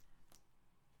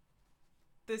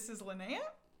This is Linnea.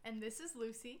 And this is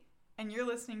Lucy. And you're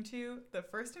listening to The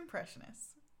First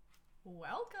Impressionists.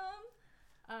 Welcome!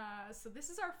 So this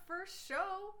is our first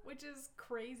show, which is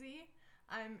crazy.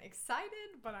 I'm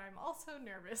excited, but I'm also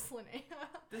nervous, Linnea.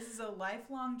 This is a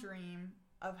lifelong dream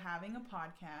of having a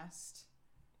podcast,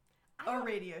 a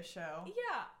radio show.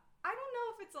 Yeah, I don't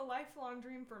know if it's a lifelong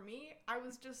dream for me. I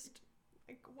was just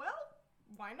like, well,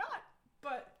 why not?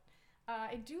 But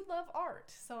I do love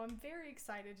art, so I'm very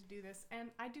excited to do this, and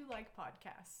I do like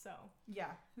podcasts, so. Yeah,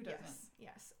 who doesn't?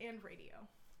 Yes, and radio.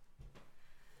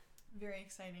 Very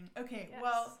exciting. Okay, yes.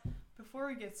 Well, before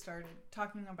we get started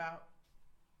talking about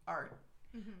art,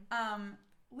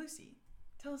 Lucy,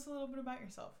 tell us a little bit about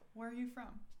yourself. Where are you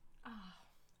from?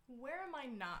 Where am I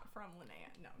not from,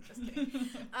 Linnea? No, I'm just kidding.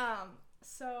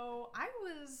 So I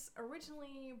was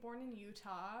originally born in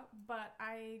Utah, but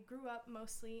I grew up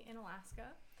mostly in Alaska.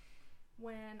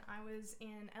 When I was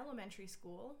in elementary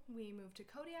school, we moved to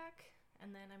Kodiak,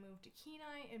 and then I moved to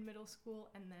Kenai in middle school,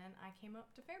 and then I came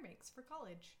up to Fairbanks for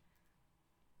college.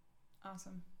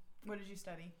 Awesome. What did you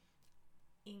study?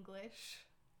 English.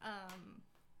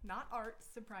 Not art,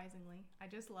 surprisingly. I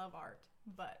just love art,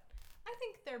 but I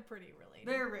think they're pretty related.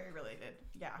 They're very related.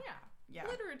 Yeah. Yeah.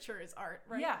 Literature is art,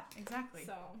 right? Yeah, exactly.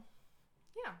 So,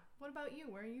 yeah. What about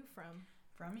you? Where are you from?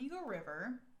 From Eagle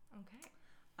River. Okay.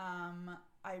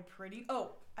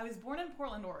 I was born in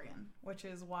Portland, Oregon, which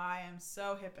is why I'm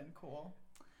so hip and cool.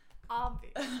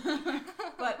 Obvious.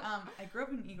 But I grew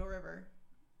up in Eagle River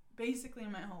basically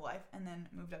my whole life, and then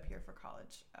moved up here for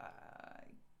college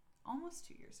almost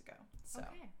 2 years ago. So,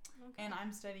 okay. And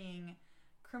I'm studying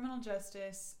criminal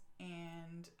justice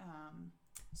and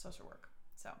social work.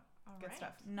 So, good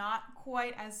stuff. Not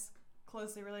quite as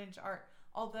closely related to art,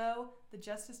 although the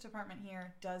Justice Department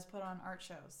here does put on art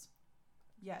shows.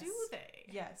 Yes. Do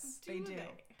they? Yes, they do.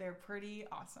 They're pretty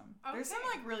awesome. Okay. There's some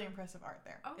really impressive art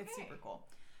there. Okay. It's super cool.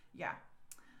 Yeah.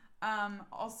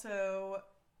 Also,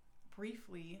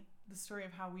 briefly, the story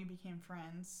of how we became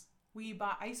friends. We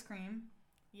bought ice cream.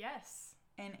 Yes.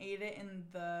 And ate it in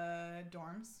the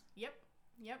dorms. Yep.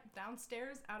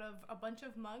 Downstairs out of a bunch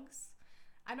of mugs.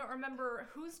 I don't remember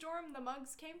whose dorm the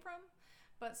mugs came from,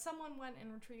 but someone went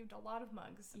and retrieved a lot of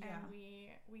mugs, and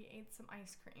we ate some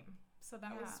ice cream. So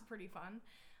that was pretty fun.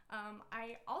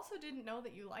 I also didn't know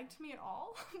that you liked me at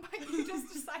all, but you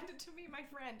just decided to be my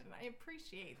friend, and I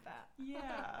appreciate that.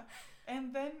 Yeah.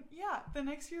 And then, the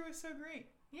next year was so great.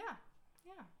 Yeah.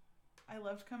 I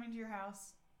loved coming to your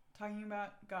house, talking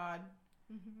about God,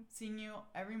 seeing you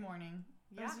every morning.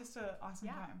 It was just an awesome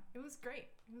time. It was great.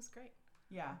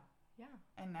 Yeah.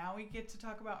 And now we get to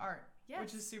talk about art,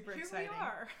 which is super exciting. Here we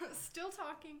are, still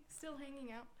talking, still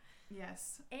hanging out.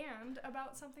 Yes. And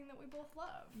about something that we both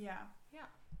love. Yeah.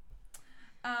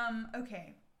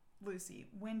 Okay, Lucy,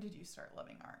 when did you start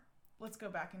loving art? Let's go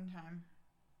back in time.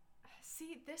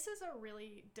 See, this is a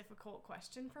really difficult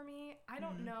question for me. I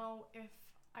don't know if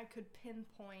I could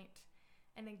pinpoint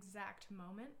an exact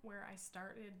moment where I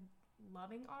started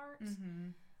loving art.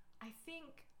 I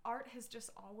think art has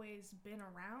just always been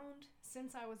around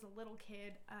since I was a little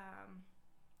kid.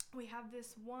 We have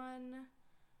this one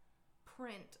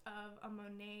print of a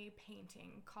Monet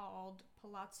painting called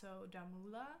Palazzo da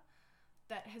Mula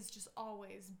that has just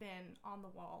always been on the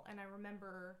wall, and I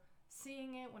remember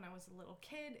seeing it when I was a little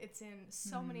kid. It's in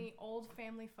so many old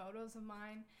family photos of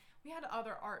mine. We had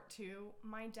other art too.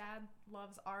 My dad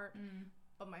loves art,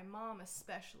 but my mom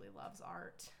especially loves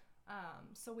art.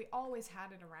 So we always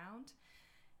had it around.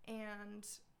 And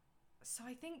so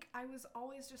I think I was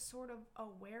always just sort of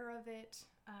aware of it.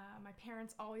 My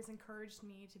parents always encouraged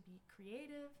me to be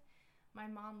creative. My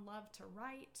mom loved to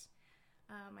write.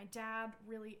 My dad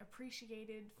really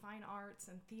appreciated fine arts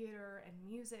and theater and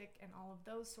music and all of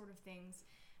those sort of things.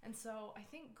 And so I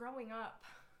think growing up,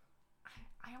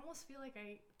 I almost feel like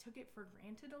I took it for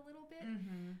granted a little bit,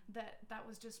 that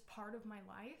was just part of my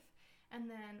life. And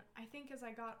then I think as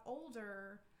I got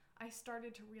older, I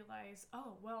started to realize,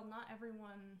 not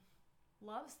everyone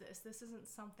loves this. This isn't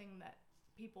something that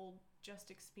people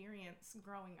just experience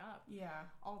growing up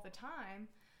all the time.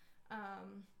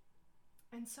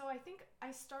 And so I think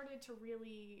I started to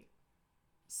really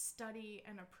study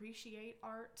and appreciate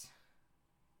art,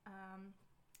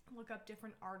 look up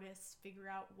different artists, figure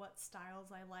out what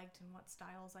styles I liked and what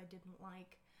styles I didn't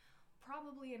like,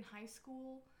 probably in high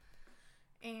school.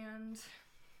 And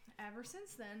ever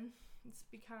since then, it's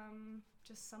become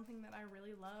just something that I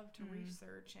really love to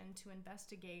research and to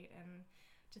investigate and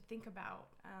to think about.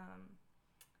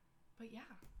 But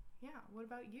what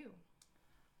about you?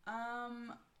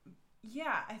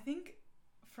 I think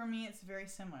for me it's very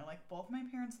similar. Like, both my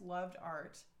parents loved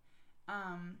art.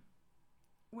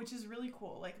 which is really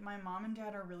cool. Like, my mom and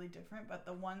dad are really different, but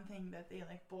the one thing that they,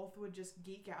 like, both would just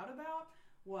geek out about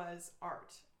was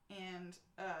art. And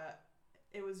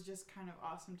it was just kind of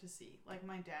awesome to see. Like,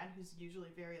 my dad, who's usually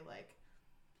very, like,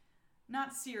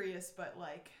 not serious, but,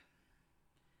 like,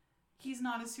 he's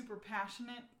not a super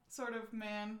passionate sort of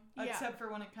man, except for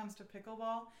when it comes to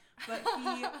pickleball. But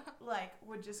he, like,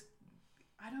 would just,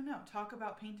 I don't know, talk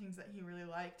about paintings that he really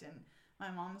liked. And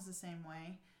my mom was the same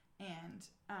way. And,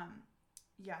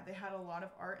 they had a lot of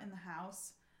art in the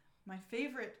house. My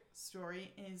favorite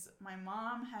story is my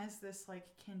mom has this, like,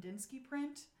 Kandinsky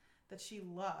print that she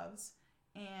loves.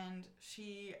 And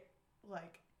she,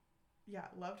 like,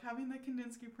 loved having the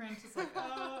Kandinsky print. It's like,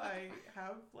 oh, I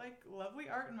have, like, lovely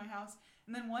art in my house.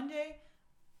 And then one day,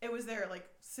 it was there, like,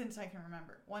 since I can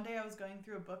remember. One day I was going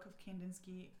through a book of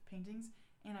Kandinsky paintings,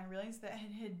 and I realized that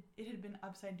it had been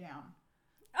upside down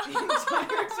the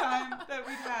entire time that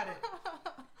we'd had it.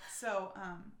 So,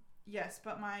 yes,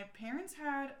 but my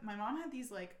mom had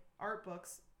these, like, art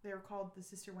books. They were called the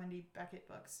Sister Wendy Beckett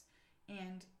books.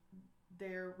 And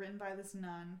they're written by this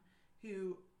nun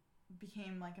who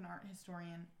became, like, an art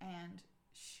historian. And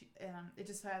it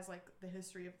just has, like, the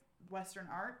history of Western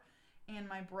art. And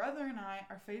my brother and I,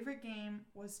 our favorite game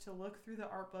was to look through the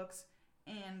art books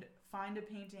and find a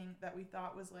painting that we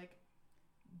thought was, like,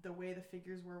 the way the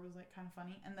figures were was, like, kind of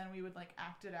funny. And then we would, like,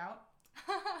 act it out.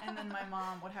 And then my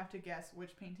mom would have to guess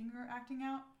which painting we were acting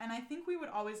out. And I think we would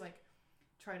always, like,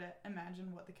 try to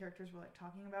imagine what the characters were, like,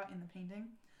 talking about in the painting.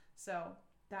 So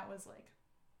that was, like,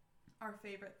 our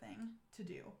favorite thing to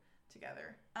do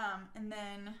together. And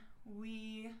then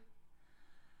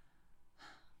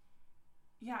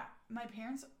my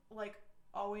parents, like,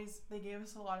 always, they gave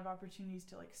us a lot of opportunities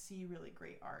to, like, see really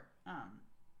great art.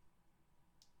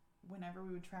 Whenever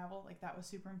we would travel, like, that was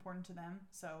super important to them.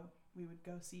 So we would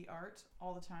go see art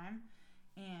all the time.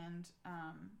 And,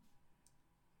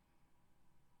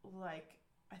 like,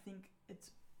 I think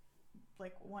it's,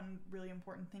 like, one really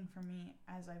important thing for me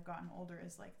as I've gotten older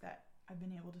is, like, that I've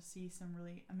been able to see some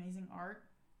really amazing art,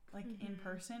 like, in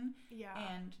person. Yeah.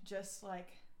 And just, like,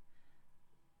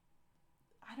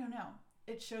 I don't know.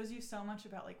 It shows you so much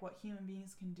about, like, what human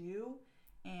beings can do,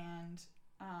 and,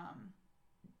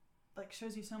 like,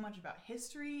 shows you so much about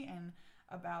history and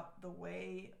about the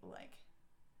way, like,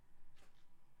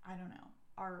 I don't know,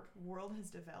 our world has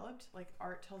developed. Like,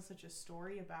 art tells such a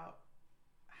story about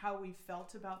how we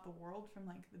felt about the world from,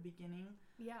 like, the beginning.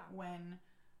 Yeah. When,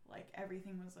 like,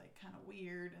 everything was, like, kind of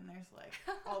weird, and there's, like,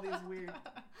 all these weird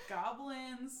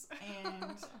goblins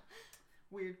and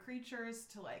weird creatures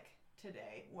to, like,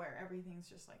 today, where everything's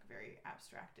just, like, very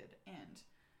abstracted and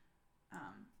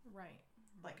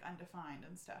like, undefined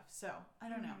and stuff. So I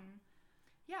don't know.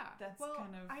 Yeah, that's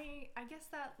kind of, I guess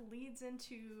that leads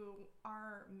into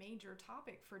our major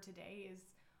topic for today is,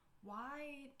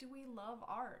 why do we love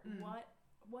art?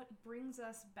 What brings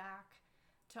us back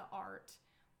to art?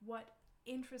 What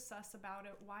interests us about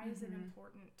it? Why is it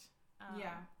important?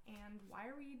 And why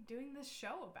are we doing this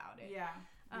show about it?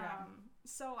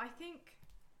 So I think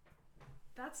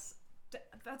that's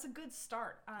a good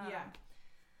start.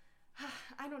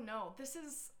 I don't know. This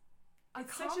is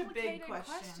it's such a big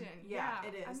question. Yeah,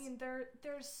 it is. I mean,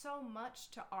 there's so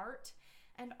much to art,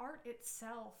 and art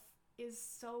itself is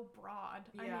so broad.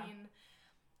 Yeah. I mean,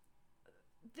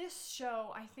 this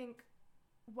show, I think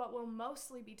what we'll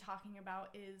mostly be talking about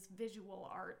is visual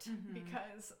art,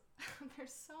 because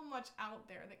there's so much out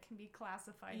there that can be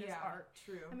classified as art.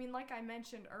 True. I mean, like I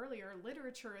mentioned earlier,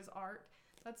 literature is art.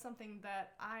 That's something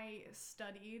that I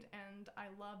studied and I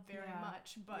love very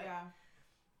much, but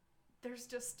there's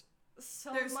just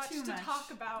there's much to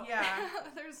talk about. Yeah.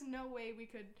 There's no way we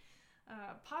could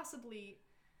possibly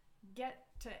get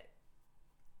to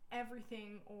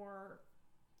everything or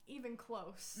even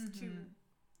close to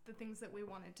the things that we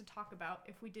wanted to talk about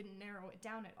if we didn't narrow it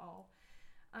down at all.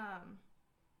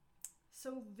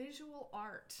 So visual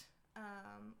art,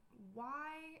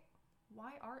 why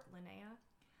art, Linnea?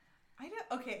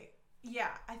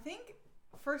 I think,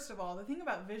 first of all, the thing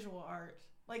about visual art,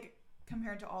 like,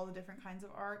 compared to all the different kinds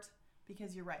of art,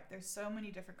 because you're right, there's so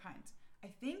many different kinds. I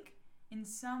think, in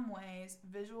some ways,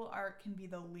 visual art can be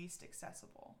the least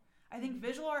accessible. I think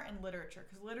visual art and literature,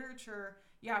 because literature,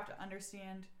 you have to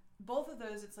understand, both of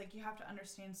those, it's like you have to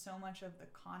understand so much of the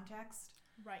context.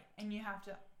 Right. And you have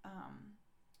to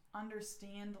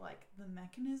understand, like, the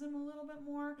mechanism a little bit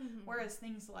more, whereas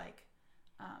things like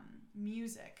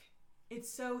music, it's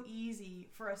so easy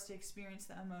for us to experience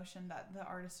the emotion that the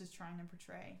artist is trying to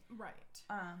portray. Right.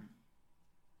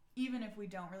 Even if we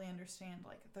don't really understand,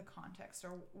 like, the context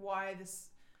or why this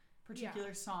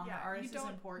particular song or artist is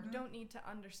important. You don't need to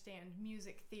understand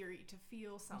music theory to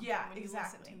feel something when you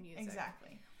listen to music.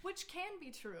 Exactly. Which can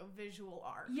be true of visual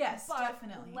art. Yes, but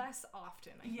definitely. less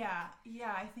often, I think.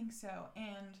 Yeah, I think so.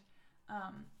 And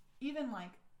even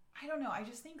like, I don't know, I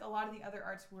just think a lot of the other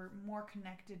arts were more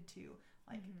connected to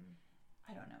like,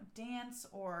 I don't know, dance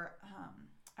or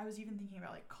I was even thinking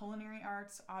about like culinary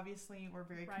arts. Obviously, we're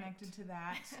very connected to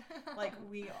that. Like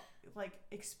we like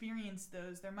experience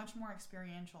those. They're much more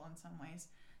experiential in some ways.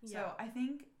 Yeah. So I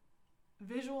think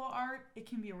visual art, it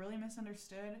can be really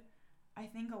misunderstood. I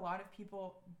think a lot of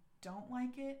people don't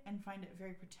like it and find it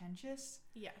very pretentious.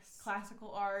 Yes.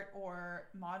 Classical art or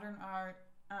modern art,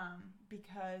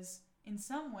 because in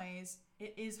some ways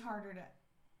it is harder to,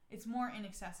 it's more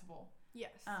inaccessible.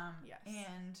 Yes. Yes.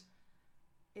 And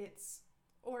it's,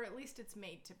 or at least it's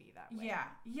made to be that way.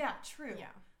 Yeah, true. Yeah.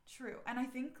 True. And I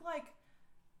think like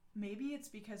maybe it's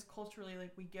because culturally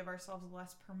like we give ourselves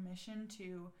less permission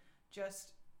to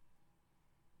just,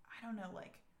 I don't know,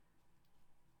 like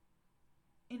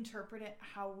interpret it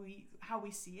how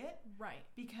we see it. Right.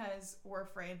 Because we're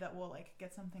afraid that we'll like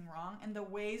get something wrong. And the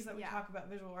ways that we talk about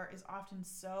visual art is often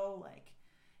so like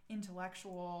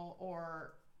intellectual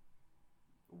or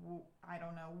I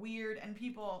don't know, weird, and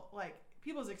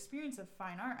people's experience of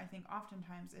fine art, I think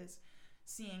oftentimes is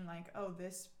seeing like, oh,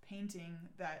 this painting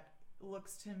that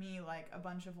looks to me like a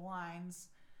bunch of lines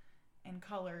and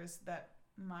colors that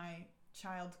my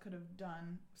child could have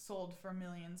done, sold for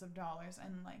millions of dollars,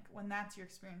 and like when that's your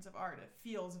experience of art, it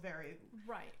feels very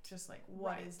just like,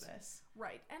 what is this?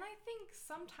 Right. And I think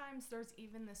sometimes there's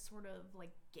even this sort of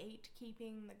like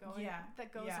gatekeeping that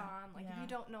goes on. Like if you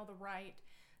don't know the right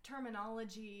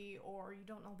terminology or you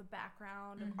don't know the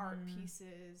background of art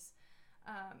pieces,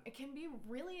 it can be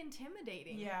really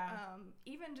intimidating.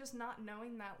 Even just not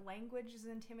knowing that language is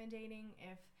intimidating.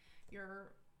 If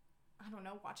you're, I don't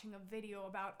know, watching a video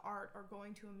about art or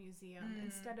going to a museum,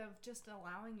 instead of just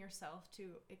allowing yourself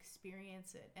to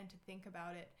experience it and to think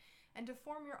about it and to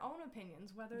form your own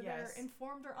opinions, whether they're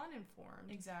informed or uninformed.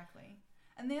 Exactly.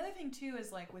 And the other thing too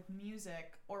is like with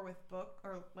music or with book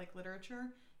or like literature,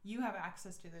 you have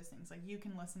access to those things. Like you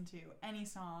can listen to any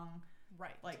song,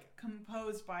 like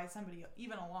composed by somebody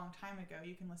even a long time ago.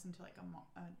 You can listen to like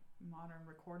a modern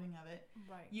recording of it.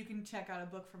 Right. You can check out a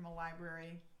book from a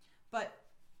library. But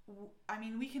I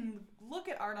mean, we can look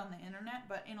at art on the internet,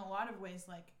 but in a lot of ways,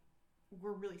 like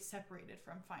we're really separated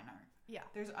from fine art. Yeah.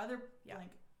 There's other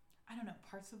like, I don't know,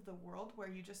 parts of the world where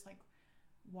you just like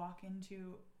walk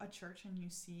into a church and you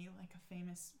see like a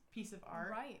famous piece of art.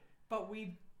 Right. But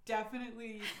we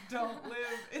definitely don't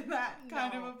live in that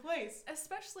kind of a place.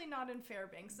 Especially not in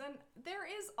Fairbanks. And there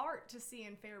is art to see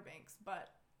in Fairbanks, but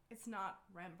it's not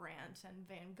Rembrandt and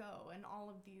Van Gogh and all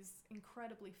of these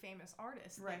incredibly famous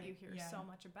artists that you hear so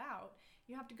much about.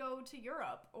 You have to go to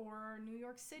Europe or New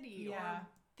York City or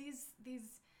these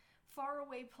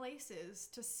faraway places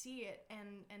to see it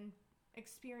and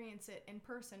experience it in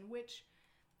person, which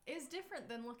is different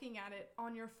than looking at it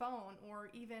on your phone or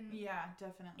even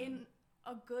definitely in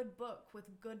a good book with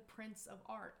good prints of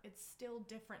art. It's still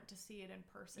different to see it in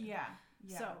person.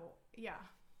 So,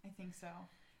 I think so.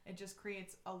 It just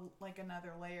creates like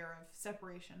another layer of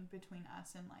separation between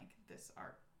us and like this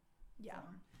art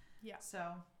form. Yeah. So,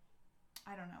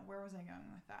 I don't know. Where was I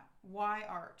going with that? Why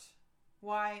art?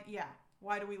 Why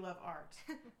do we love art?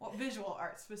 Well, visual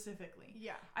art specifically.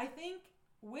 Yeah. I think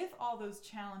with all those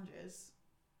challenges,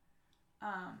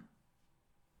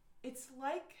 it's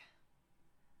like,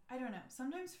 I don't know.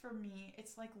 Sometimes for me,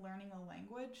 it's like learning a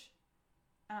language.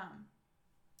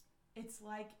 It's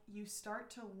like you start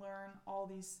to learn all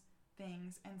these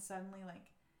things and suddenly like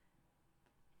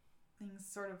things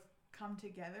sort of come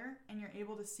together and you're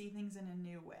able to see things in a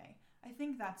new way. I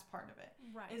think that's part of it.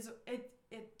 Right. Is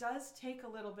it does take a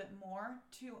little bit more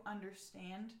to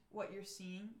understand what you're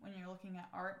seeing when you're looking at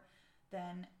art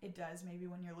than it does maybe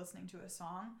when you're listening to a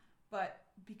song. But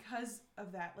because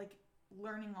of that, like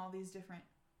learning all these different,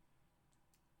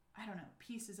 I don't know,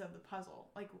 pieces of the puzzle,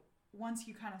 like once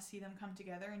you kind of see them come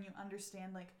together and you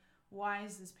understand like, why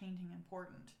is this painting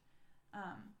important?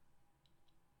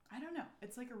 I don't know.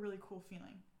 It's like a really cool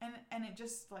feeling. And it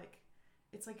just like,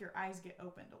 it's like your eyes get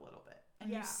opened a little bit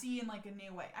and you see in like a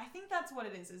new way. I think that's what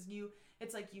it is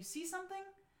it's like you see something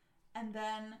and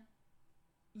then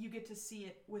you get to see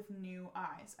it with new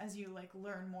eyes as you like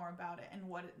learn more about it and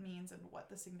what it means and what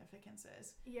the significance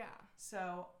is. Yeah.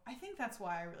 So I think that's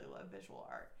why I really love visual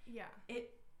art. Yeah.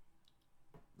 It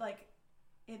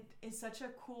is such a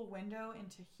cool window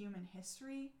into human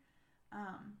history,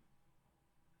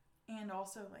 and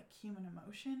also like human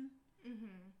emotion.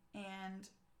 Mm-hmm. And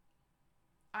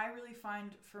I really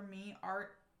find for me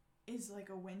art is like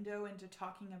a window into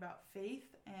talking about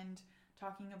faith and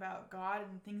talking about God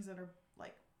and things that are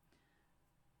like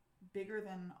bigger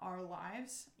than our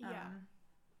lives.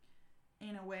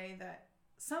 In a way that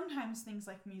sometimes things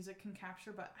like music can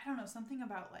capture, but I don't know, something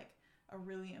about like a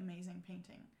really amazing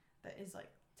painting that is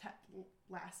like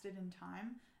lasted in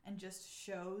time and just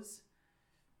shows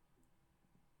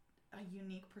a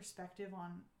unique perspective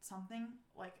on something.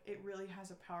 Like it really has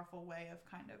a powerful way of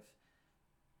kind of,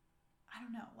 I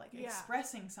don't know, like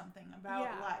expressing something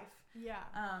about life.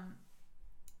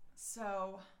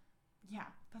 So yeah,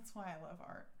 that's why I love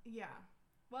art.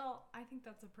 Well, I think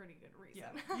that's a pretty good reason.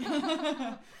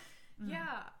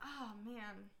 Oh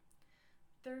man,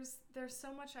 there's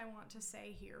so much I want to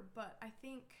say here, but I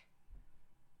think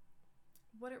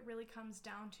what it really comes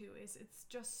down to is it's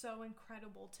just so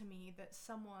incredible to me that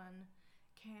someone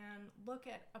can look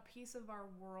at a piece of our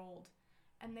world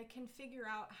and they can figure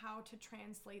out how to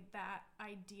translate that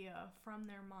idea from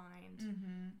their mind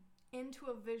into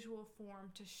a visual form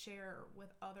to share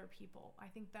with other people. I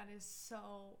think that is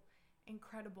so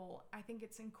incredible. I think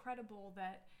it's incredible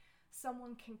that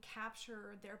someone can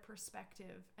capture their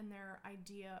perspective and their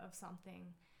idea of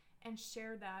something and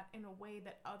share that in a way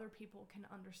that other people can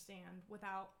understand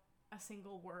without a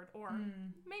single word, or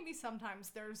maybe sometimes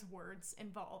there's words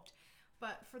involved,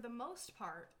 but for the most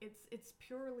part it's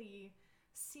purely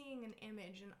seeing an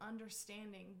image and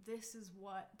understanding this is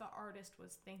what the artist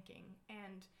was thinking,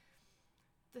 and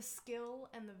the skill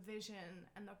and the vision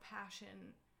and the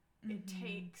passion it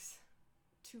takes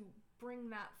to bring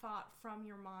that thought from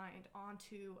your mind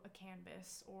onto a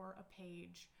canvas or a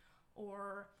page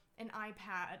or an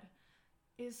iPad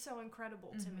is so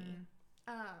incredible to me.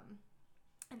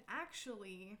 And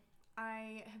actually,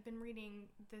 I have been reading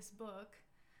this book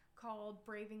called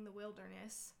Braving the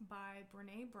Wilderness by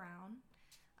Brené Brown.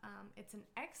 It's an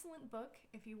excellent book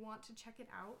if you want to check it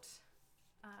out.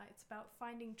 It's about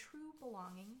finding true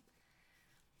belonging.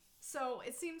 So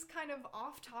it seems kind of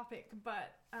off topic,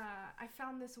 but I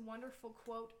found this wonderful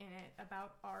quote in it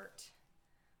about art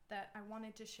that I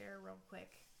wanted to share real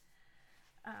quick.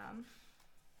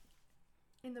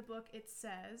 In the book it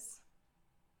says,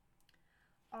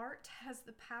 "Art has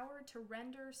the power to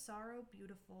render sorrow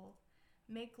beautiful,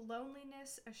 make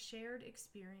loneliness a shared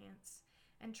experience,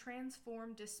 and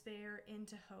transform despair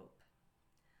into hope.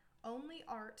 Only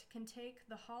art can take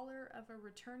the holler of a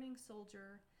returning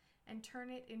soldier and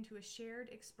turn it into a shared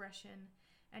expression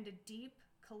and a deep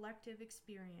collective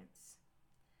experience.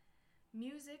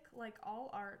 Music, like all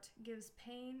art, gives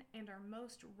pain and our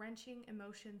most wrenching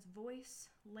emotions voice,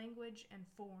 language, and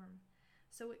form,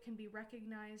 so it can be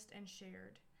recognized and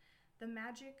shared. The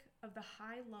magic of the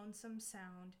high lonesome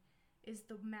sound is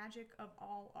the magic of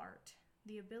all art,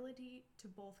 the ability to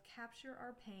both capture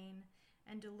our pain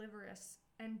and deliver us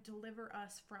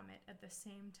from it at the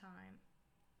same time."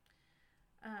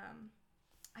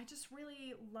 I just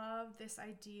really love this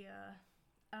idea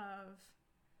of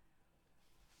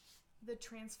the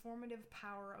transformative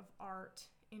power of art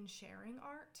in sharing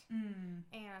art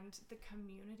and the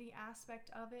community aspect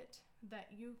of it,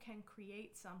 that you can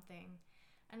create something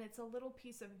and it's a little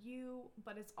piece of you,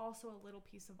 but it's also a little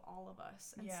piece of all of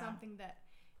us, and something that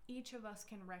each of us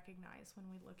can recognize when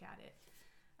we look at it.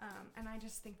 And I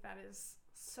just think that is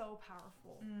so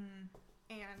powerful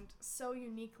and so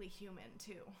uniquely human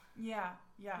too. Yeah.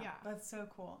 That's so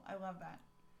cool. I love that.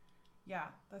 Yeah,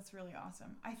 that's really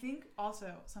awesome. I think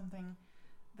also something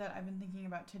that I've been thinking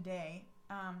about today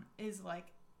is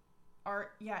like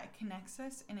art, it connects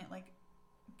us and it like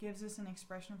gives us an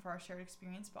expression for our shared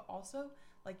experience, but also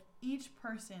like each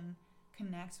person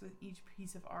connects with each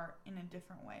piece of art in a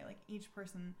different way. Like each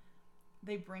person,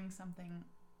 they bring something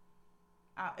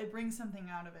out, it brings something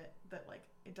out of it that like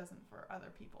it doesn't for other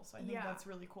people. So I think that's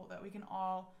really cool that we can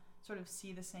all sort of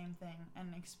see the same thing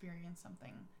and experience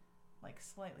something like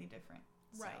slightly different.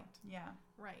 Right. So, yeah.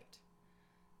 Right.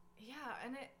 Yeah,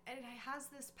 and it has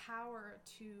this power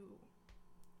to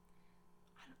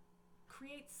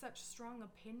create such strong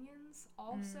opinions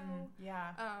also.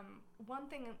 One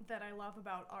thing that I love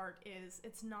about art is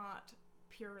it's not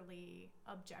purely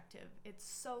objective. It's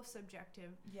so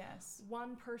subjective. Yes.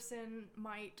 One person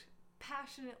might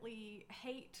passionately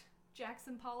hate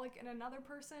Jackson Pollock and another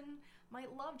person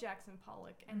might love Jackson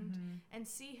Pollock and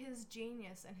see his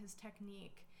genius and his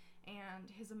technique and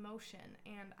his emotion,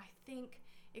 and I think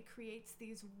it creates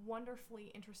these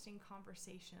wonderfully interesting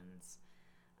conversations,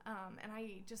 and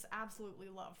I just absolutely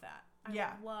love that.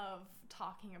 I love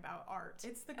talking about art.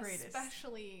 It's the greatest.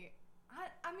 Especially,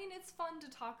 I mean, it's fun to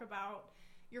talk about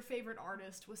your favorite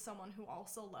artist with someone who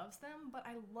also loves them, but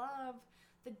I love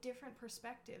the different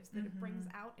perspectives that it brings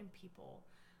out in people.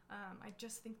 I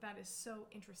just think that is so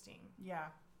interesting. Yeah.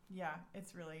 Yeah,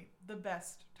 it's really the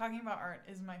best. Talking about art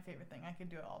is my favorite thing. I could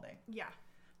do it all day. Yeah.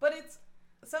 But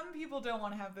some people don't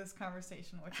want to have this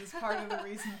conversation, which is part of the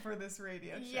reason for this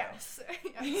radio show. Yes.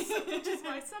 Which is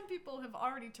why some people have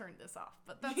already turned this off,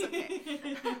 but that's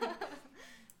okay.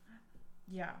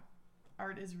 Yeah.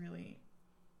 Art is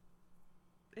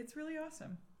it's really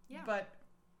awesome. Yeah. But,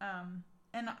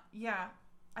 and yeah,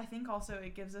 I think also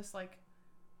it gives us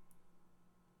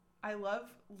I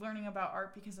love learning about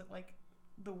art because it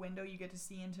the window you get to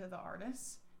see into the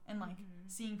artists and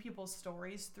seeing people's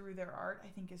stories through their art, I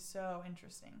think is so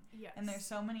interesting. Yes. And there's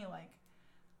so many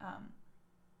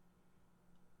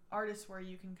artists where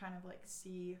you can kind of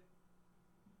see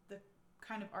the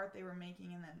kind of art they were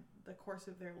making and then the course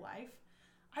of their life.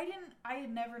 I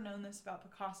had never known this about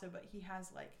Picasso, but he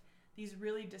has these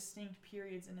really distinct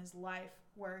periods in his life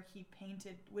where he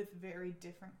painted with very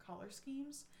different color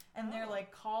schemes, and they're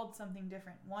called something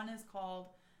different. One is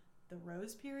called the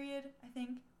Rose period, I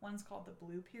think. One's called the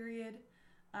Blue period.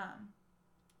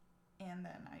 And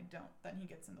then he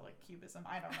gets into Cubism.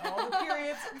 I don't know all the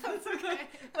periods. That's okay.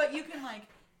 But you can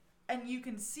and you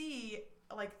can see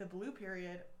the Blue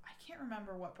period. I can't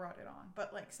remember what brought it on,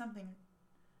 but something,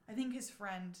 I think his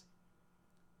friend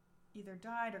either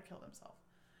died or killed himself.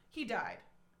 He died.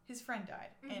 His friend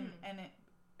died. Mm-hmm. And it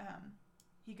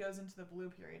he goes into the Blue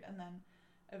period, and then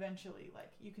eventually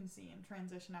you can see him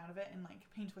transition out of it and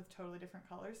paint with totally different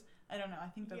colors. I don't know. I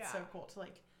think that's so cool to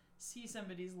see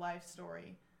somebody's life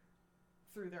story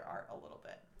through their art a little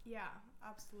bit. Yeah,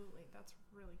 absolutely. That's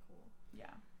really cool.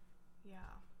 Yeah.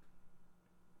 Yeah.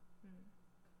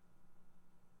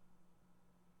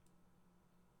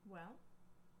 Well,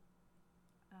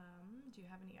 do you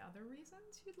have any other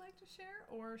reasons you'd like to share,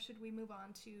 or should we move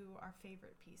on to our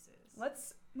favorite pieces?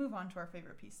 Let's move on to our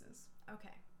favorite pieces.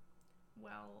 Okay.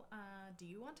 Well, do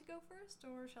you want to go first,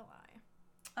 or shall I?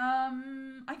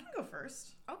 I can go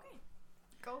first. Okay.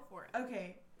 Go for it.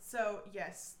 Okay. So,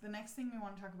 yes, the next thing we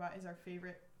want to talk about is our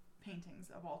favorite paintings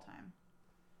of all time.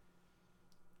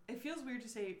 It feels weird to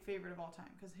say favorite of all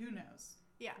time, because who knows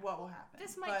what will happen.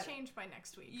 This might change by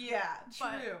next week. Yeah,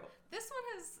 true. But this one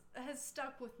has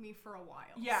stuck with me for a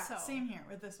while. Yeah, same here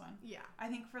with this one. Yeah. I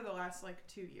think for the last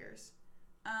 2 years.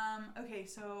 Okay,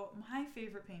 so my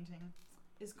favorite painting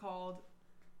is called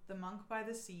The Monk by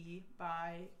the Sea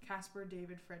by Caspar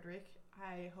David Friedrich.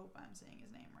 I hope I'm saying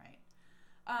his name right.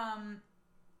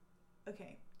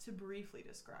 Okay, to briefly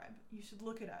describe, you should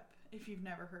look it up if you've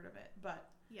never heard of it,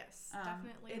 but yes,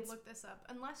 definitely look this up.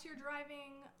 Unless you're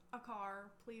driving a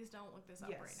car, please don't look this up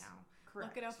right now.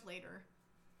 Correct. Look it up later.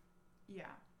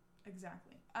 Yeah,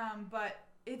 exactly. But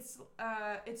it's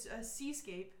a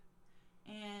seascape,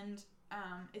 and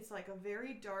it's a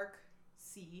very dark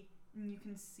sea, and you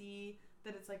can see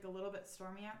that it's a little bit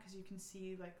stormy out because you can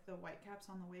see the whitecaps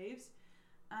on the waves.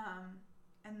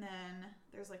 And then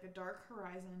there's a dark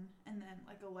horizon, and then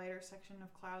a lighter section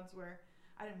of clouds where,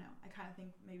 I don't know, I kind of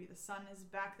think maybe the sun is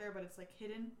back there, but it's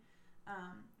hidden.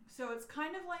 So it's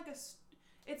kind of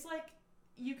it's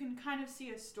you can kind of see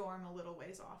a storm a little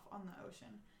ways off on the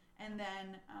ocean. And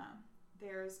then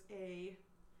there's a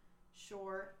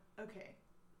shore. Okay,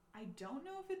 I don't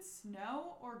know if it's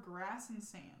snow or grass and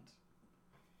sand.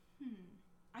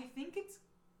 I think it's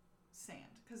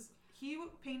sand, because he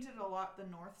painted a lot the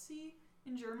North Sea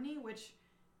in Germany, which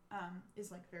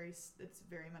is it's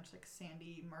very much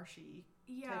sandy, marshy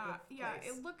type of place. Yeah,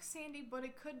 it looks sandy, but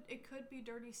it could be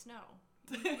dirty snow.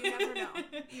 You never know.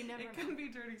 It could be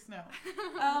dirty snow.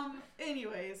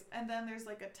 Anyways, and then there's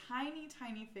a tiny,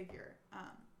 tiny figure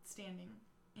standing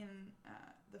in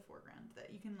the foreground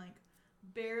that you can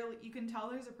barely, you can tell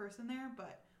there's a person there,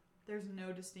 but there's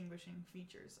no distinguishing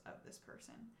features of this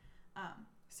person.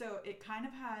 So it kind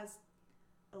of has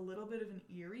a little bit of an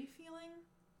eerie feeling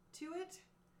to it.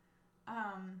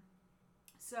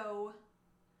 So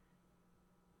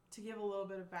to give a little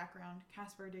bit of background,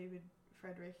 Caspar David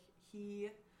Friedrich,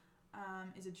 he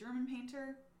is a German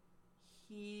painter.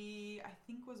 He, I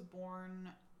think, was born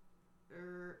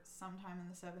sometime in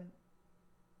the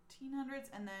 1700s,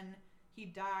 and then he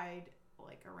died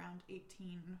around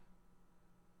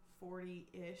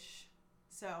 1840-ish.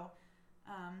 So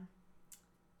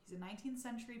he's a 19th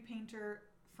century painter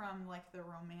from the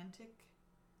Romantic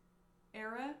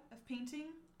era of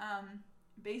painting.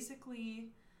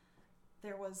 Basically,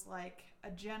 there was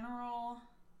a general,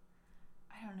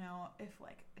 I don't know if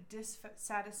a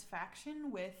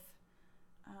dissatisfaction with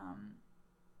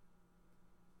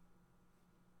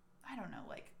I don't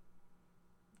know,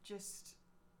 just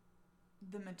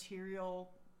the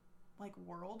material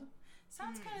world.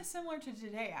 Sounds kind of similar to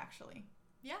today, actually.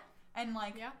 Yeah. And,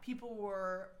 like, people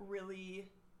were really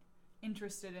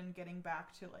interested in getting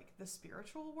back to, like, the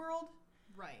spiritual world.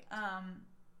 Right.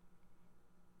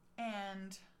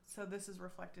 And so this is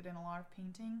reflected in a lot of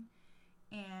painting.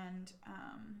 And,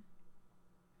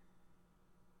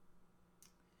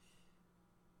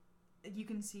 you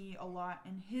can see a lot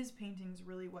in his paintings.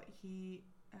 Really what he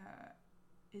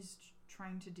is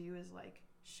trying to do is, like,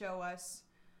 show us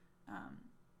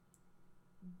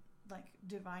like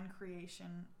divine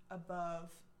creation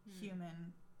above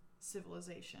human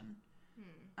civilization.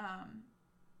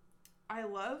 I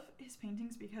love his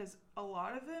paintings because a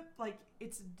lot of it, like,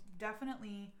 it's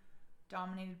definitely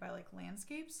dominated by, like,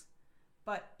 landscapes,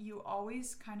 but you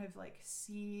always kind of, like,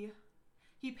 see...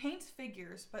 He paints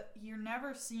figures, but you're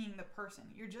never seeing the person.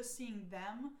 You're just seeing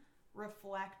them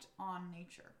reflect on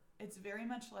nature. It's very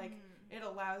much like it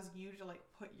allows you to, like,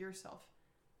 put yourself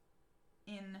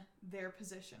in their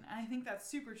position. And I think that's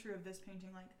super true of this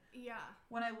painting. Like,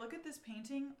 when I look at this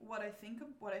painting, what I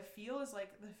feel is,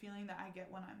 like, the feeling that I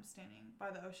get when I'm standing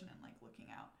by the ocean and, like, looking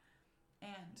out.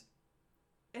 And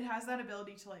it has that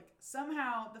ability to, like,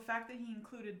 somehow, the fact that he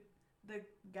included the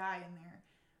guy in there,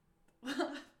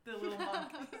 the little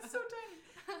monk, he's so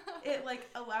tiny, it, like,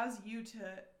 allows you to,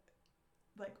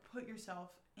 like, put yourself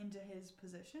into his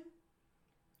position.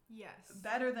 Yes.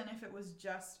 Better than if it was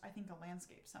just, I think, a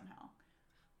landscape somehow.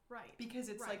 Right. Because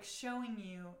it's like showing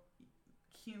you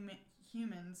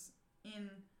humans in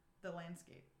the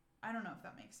landscape. I don't know if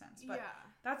that makes sense, but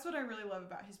that's what I really love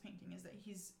about his painting, is that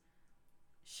he's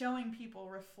showing people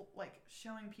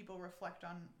reflect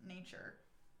on nature.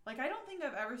 Like, I don't think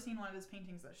I've ever seen one of his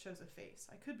paintings that shows a face.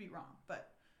 I could be wrong,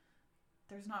 but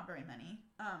there's not very many.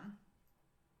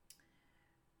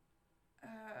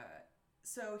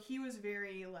 So he was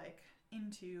very, like,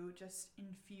 into just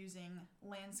infusing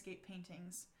landscape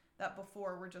paintings that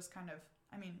before were just kind of,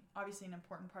 I mean, obviously an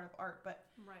important part of art, but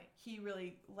he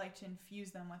really liked to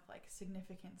infuse them with, like,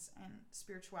 significance and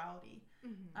spirituality.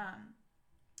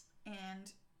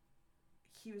 And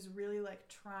he was really, like,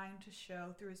 trying to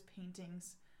show through his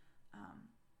paintings,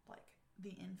 like,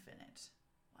 the infinite,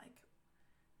 like,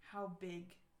 how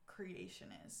big creation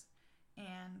is,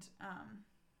 and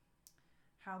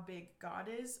how big God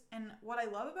is. And what I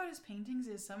love about his paintings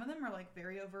is some of them are, like,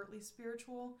 very overtly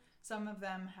spiritual. Some of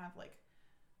them have, like,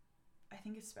 I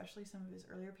think especially some of his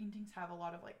earlier paintings have a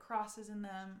lot of, like, crosses in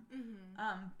them.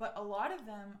 But a lot of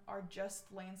them are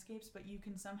just landscapes, but you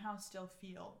can somehow still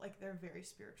feel like they're very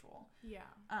spiritual.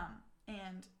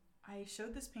 And I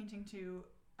showed this painting to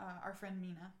our friend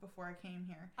Mina before I came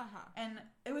here. And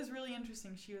it was really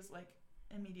interesting. She was like,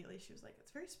 immediately, she was like, it's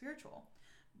very spiritual.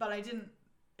 But I didn't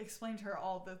explain to her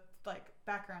all the, like,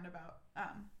 background about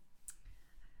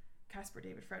Caspar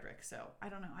David Friedrich. So I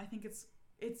don't know. I think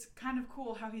it's kind of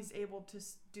cool how he's able to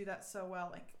do that so well,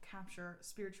 like, capture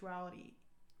spirituality.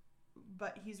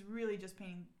 But he's really just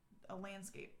painting a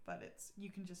landscape, but you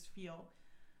can just feel,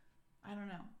 I don't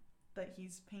know, that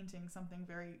he's painting something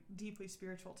very deeply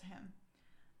spiritual to him.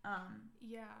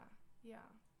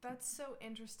 That's so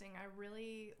interesting. I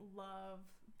really love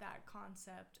that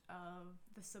concept of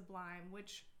the sublime,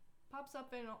 which pops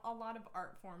up in a lot of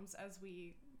art forms, as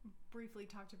we briefly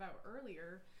talked about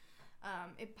earlier.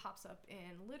 It pops up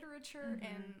in literature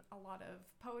and a lot of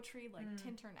poetry, like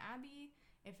Tintern Abbey,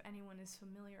 if anyone is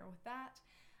familiar with that.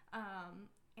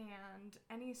 And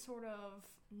any sort of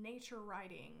nature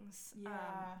writings,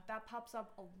 that pops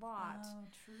up a lot. Oh,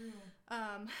 true.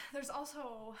 There's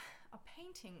also a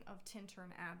painting of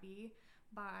Tintern Abbey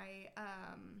by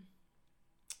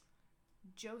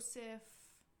Joseph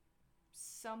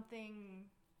something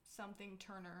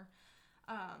Turner.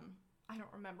 I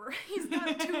don't remember. He's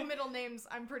got two middle names,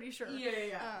 I'm pretty sure.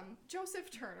 Joseph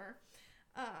Turner.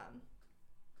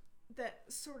 That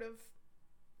sort of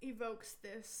evokes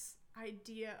this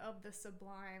idea of the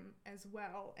sublime as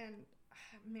well. And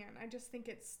man, I just think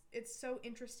it's so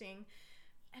interesting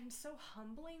and so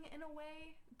humbling in a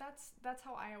way. That's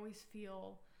how I always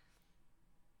feel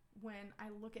when I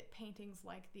look at paintings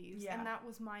like these. And that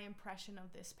was my impression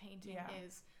of this painting,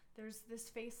 is there's this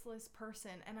faceless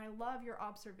person. And I love your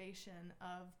observation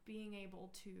of being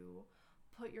able to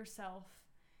put yourself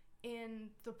in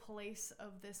the place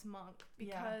of this monk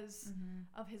because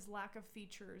of his lack of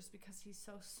features, because he's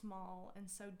so small and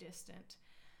so distant.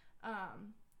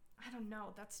 I don't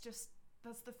know. That's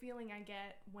the feeling I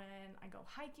get when I go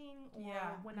hiking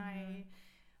or when I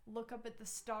look up at the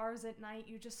stars at night.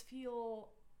 You just feel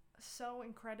so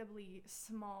incredibly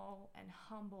small and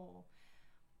humble,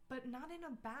 but not in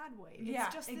a bad way.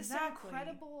 It's just this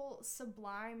incredible,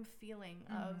 sublime feeling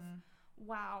of,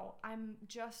 wow, I'm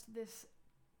just this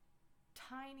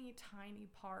tiny, tiny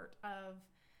part of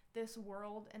this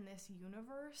world and this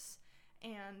universe,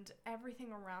 and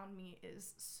everything around me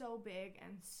is so big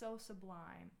and so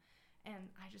sublime. And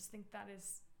I just think that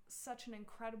is such an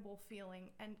incredible feeling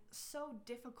and so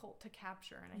difficult to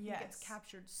capture. And I think it's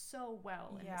captured so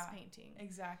well in this painting.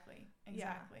 Exactly.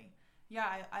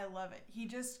 Yeah, I love it.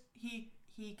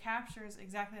 He captures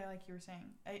exactly like you were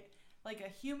saying, like a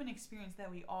human experience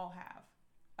that we all have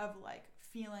of like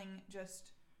feeling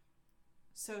just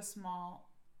so small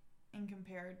in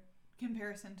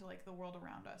comparison to like the world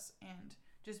around us, and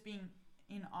just being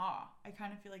in awe. I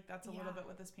kind of feel like that's a little bit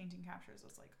what this painting captures.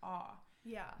 It's like awe.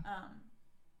 Yeah.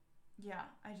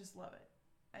 I just love it.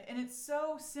 And it's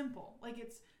so simple. Like,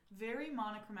 it's very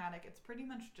monochromatic. It's pretty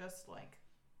much just like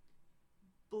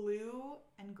blue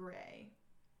and gray.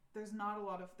 There's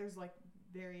like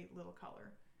very little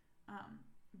color.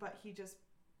 But you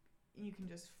can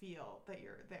just feel that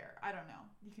you're there. I don't know.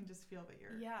 You can just feel that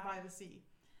you're by the sea,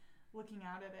 looking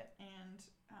out at it, and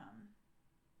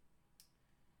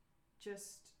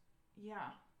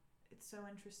it's so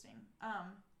interesting.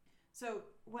 So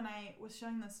when I was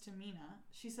showing this to Mina,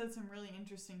 she said some really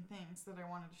interesting things that I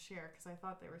wanted to share because I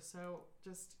thought they were so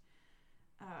just,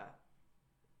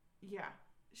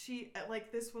 she,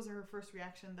 like, this was her first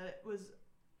reaction, that it was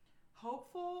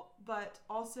hopeful but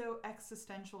also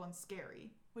existential and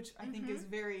scary, which I think is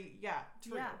very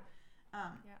true.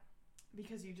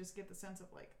 Because you just get the sense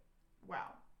of like,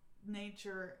 wow,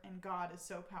 nature and God is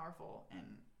so powerful,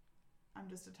 and I'm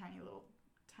just a tiny little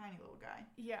guy.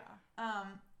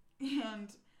 And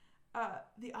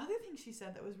the other thing she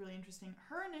said that was really interesting,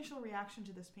 her initial reaction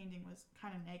to this painting was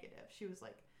kind of negative. She was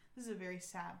like, this is a very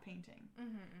sad painting.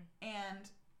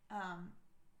 And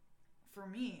for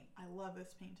me, I love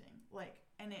this painting. Like,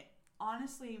 and it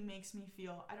honestly makes me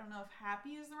feel, I don't know if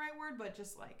happy is the right word, but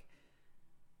just like,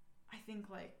 I think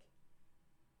like,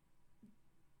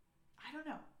 I don't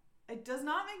know. It does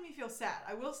not make me feel sad.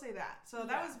 I will say that. So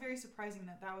that was very surprising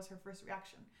that was her first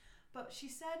reaction. But she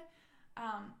said,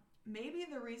 maybe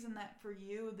the reason that for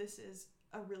you, this is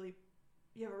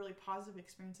you have a really positive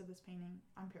experience of this painting.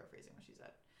 I'm paraphrasing what she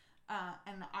said.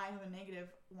 And I have a negative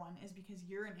one, is because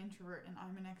you're an introvert and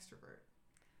I'm an extrovert.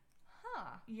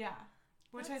 Huh. Yeah.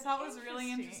 Which I thought was really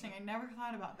interesting. I never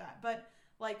thought about that. But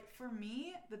like for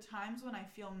me, the times when I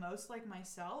feel most like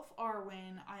myself are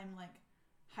when I'm like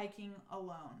hiking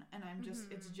alone, and I'm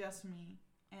just it's just me,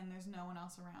 and there's no one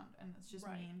else around, and it's just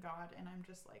me and God, and I'm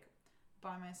just like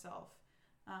by myself.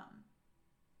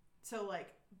 So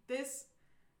like this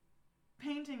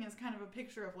painting is kind of a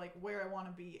picture of like where I want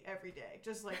to be every day,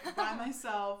 just like by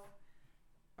myself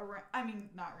around. I mean,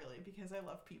 not really, because I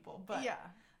love people, but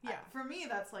for me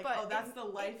that's like, that's the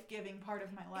life-giving part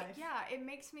of my life. It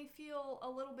makes me feel a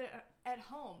little bit at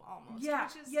home almost,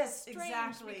 which is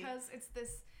strange because it's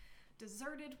this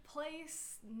deserted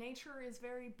place. Nature is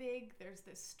very big. There's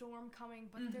this storm coming,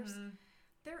 but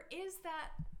there is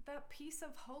that piece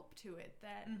of hope to it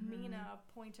that Mina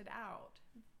pointed out.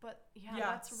 But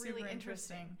that's really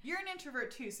interesting. You're an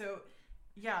introvert too, so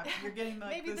you're getting like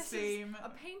maybe the same. Is a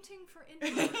painting for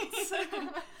introverts.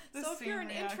 So if you're an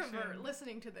reaction. introvert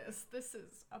listening to this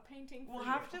is a painting for We'll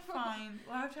have to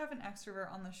have an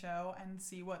extrovert on the show and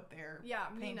see what their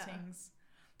paintings. Mina.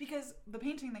 Because the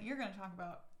painting that you're going to talk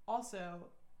about also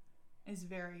is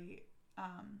very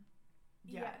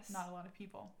not a lot of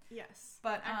people. Yes.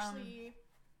 But actually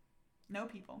no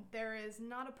people. There is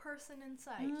not a person in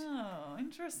sight. Oh,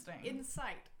 interesting. In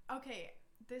sight. Okay,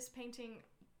 this painting,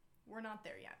 we're not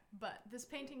there yet, but this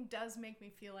painting does make me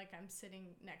feel like I'm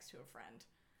sitting next to a friend.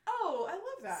 Oh, I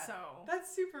love that. So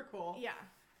that's super cool. Yeah.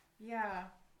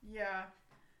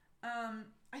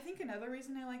 I think another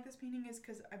reason I like this painting is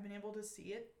because I've been able to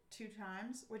see it 2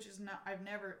 times, which is not, I've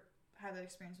never had that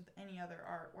experience with any other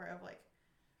art where I've like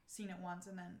seen it once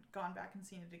and then gone back and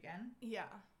seen it again. Yeah.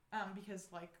 Because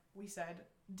like we said,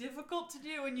 difficult to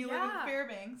do when you live in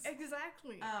Fairbanks.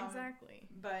 Exactly.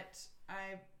 But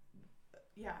I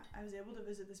was able to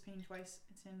visit this painting twice.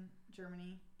 It's in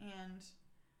Germany, and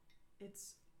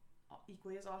it's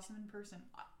equally as awesome in person.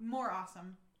 More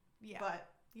awesome. But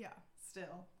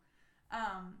still.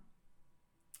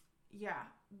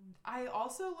 I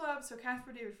also love, so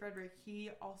Caspar David Friedrich, he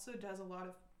also does a lot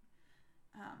of,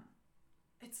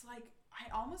 it's like, I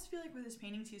almost feel like with his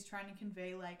paintings, he's trying to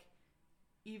convey, like,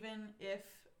 even if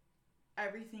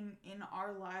everything in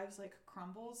our lives, like,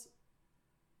 crumbles,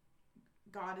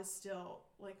 God is still,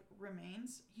 like,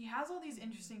 remains. He has all these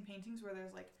interesting paintings where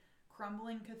there's, like,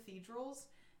 crumbling cathedrals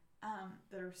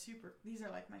that are these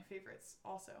are, like, my favorites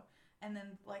also. And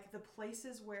then, like, the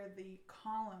places where the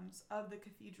columns of the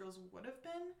cathedrals would have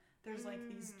been, there's, like,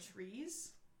 these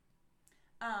trees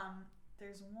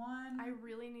There's one.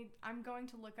 I'm going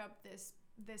to look up this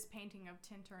painting of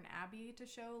Tintern Abbey to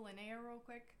show Linnea real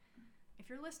quick. If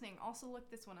you're listening, also look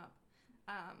this one up.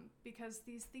 Because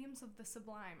these themes of the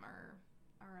sublime are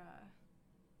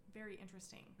very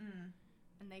interesting.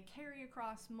 And they carry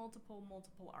across multiple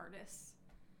artists.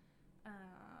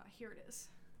 Here it is.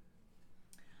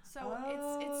 So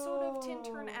it's sort of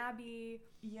Tintern Abbey.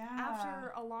 Yeah.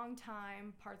 After a long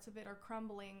time, parts of it are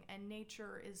crumbling, and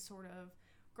nature is sort of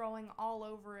growing all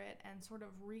over it and sort of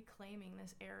reclaiming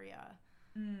this area.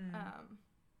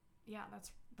 Yeah,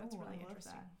 that's really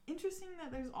interesting. Interesting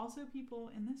that there's also people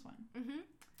in this one.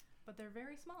 But they're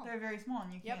very small. They're very small,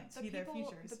 and you can't see their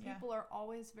features. The people are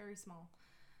always very small.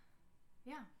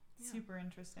 Yeah. Super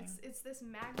interesting. It's this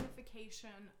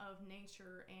magnification of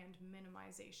nature and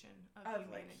minimization of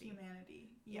humanity. Like humanity.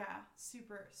 Yeah.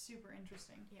 Super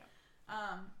interesting. Yeah.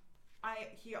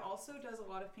 He also does a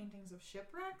lot of paintings of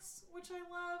shipwrecks, which I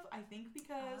love. I think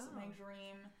because my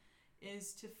dream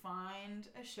is to find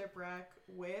a shipwreck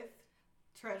with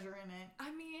treasure in it.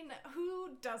 I mean,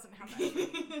 who doesn't have that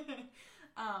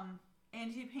dream?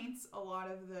 And he paints a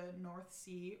lot of the North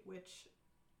Sea, which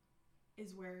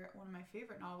is where one of my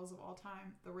favorite novels of all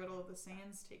time, The Riddle of the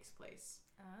Sands, takes place.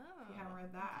 Oh. If you haven't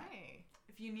read that. Okay.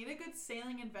 If you need a good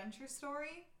sailing adventure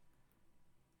story,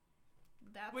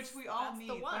 that's the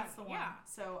one. That's the one. Yeah.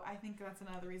 So I think that's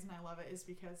another reason I love it, is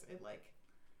because it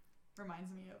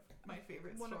reminds me of my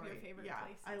favorite story. One of your favorite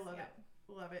places. I love it.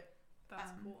 Love it.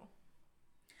 That's cool.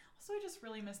 Also, I just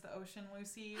really miss the ocean,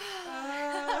 Lucy.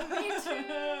 Me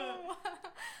too.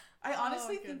 I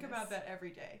honestly think about that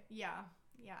every day. Yeah.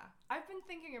 I've been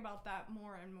thinking about that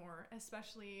more and more,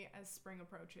 especially as spring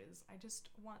approaches. I just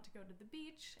want to go to the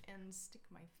beach and stick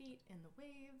my feet in the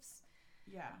waves.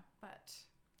 Yeah. But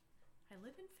I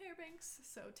live in Fairbanks,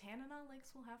 so Tanana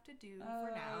Lakes will have to do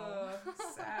for now.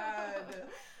 Sad.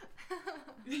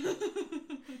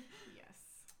 Yes.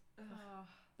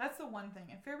 That's the one thing.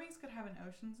 If Fairbanks could have an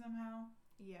ocean somehow.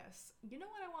 Yes. You know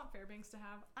what I want Fairbanks to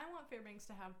have? I want Fairbanks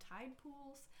to have tide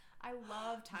pools. I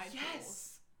love tide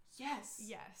pools.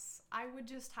 Yes. I would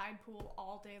just tide pool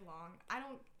all day long. I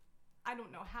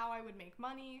don't know how I would make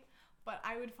money, but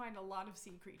I would find a lot of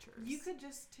sea creatures. You could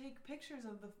just take pictures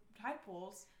of the tide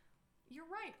pools. You're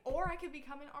right. Or I could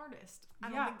become an artist.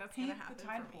 I don't think that's going to happen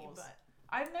for me, but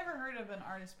I've never heard of an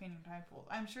artist painting tide pools.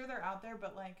 I'm sure they're out there,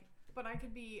 but But I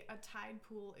could be a tide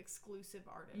pool exclusive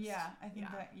artist. Yeah, I think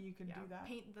that you could do that.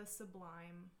 Paint the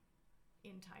sublime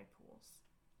in tide pools.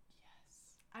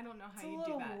 Yes. I don't know how you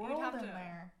do that. You'd have to.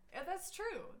 There. Yeah, that's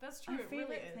true. My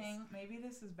favorite thing, maybe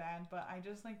this is bad, but I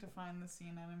just like to find the sea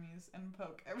anemones and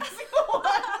poke every single one.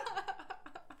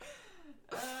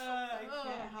 I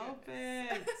can't help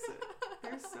it.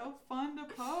 They're so fun to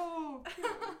poke.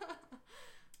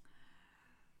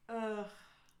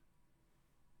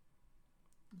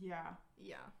 Yeah.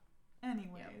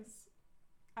 Anyways,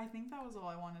 I think that was all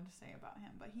I wanted to say about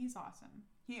him, but he's awesome.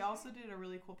 He also did a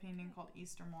really cool painting called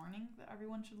Easter Morning that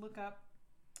everyone should look up.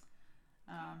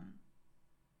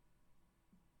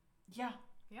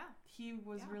 He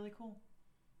was really cool.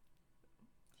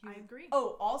 I agree.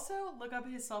 Oh, also look up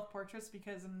his self-portraits,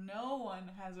 because no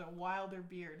one has a wilder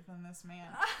beard than this man.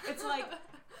 It's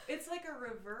like a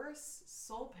reverse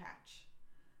soul patch.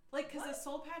 Because a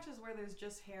soul patch is where there's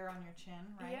just hair on your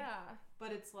chin, right? Yeah.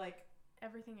 But it's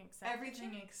everything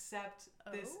except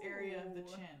this area of the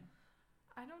chin.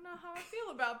 I don't know how I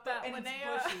feel about that, and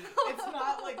Linnea. It's bushy. It's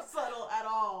not subtle at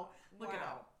all. Look it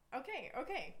up. Okay.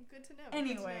 Good to know.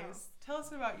 Anyways, tell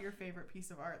us about your favorite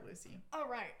piece of art, Lucy. All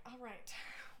right.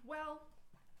 Well,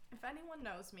 if anyone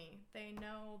knows me, they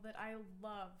know that I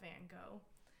love Van Gogh.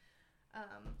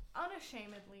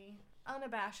 Unashamedly,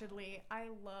 unabashedly, I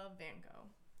love Van Gogh.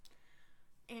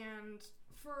 And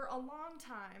for a long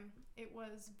time, it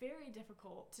was very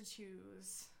difficult to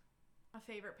choose a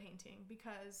favorite painting,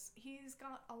 because he's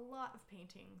got a lot of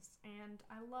paintings, and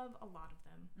I love a lot of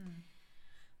them.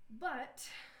 But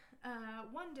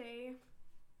one day,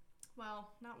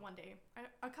 well, not one day,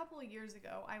 a couple of years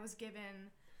ago, I was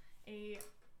given a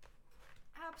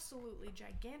absolutely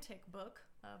gigantic book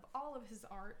of all of his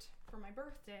art for my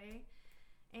birthday,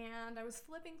 and I was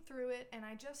flipping through it, and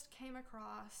I just came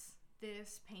across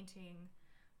this painting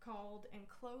called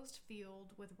Enclosed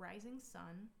Field with Rising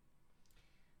Sun.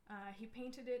 He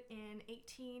painted it in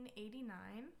 1889,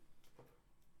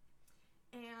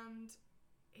 and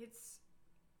it's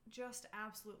just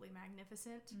absolutely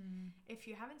magnificent. If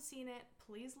you haven't seen it,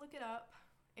 please look it up.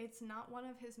 It's not one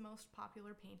of his most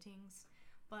popular paintings,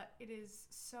 but it is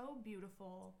so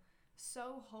beautiful,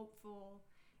 so hopeful.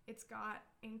 It's got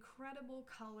incredible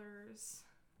colors,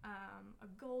 a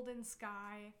golden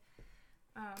sky.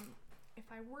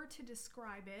 if I were to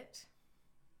describe it,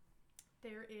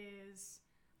 there is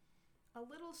a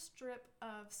little strip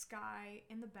of sky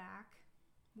in the back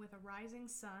with a rising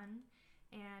sun,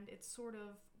 and it's sort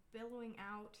of billowing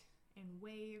out in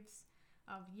waves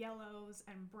of yellows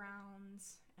and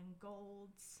browns and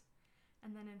golds.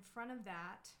 And then in front of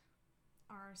that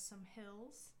are some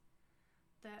hills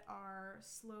that are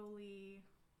slowly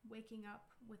waking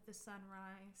up with the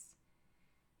sunrise.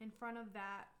 In front of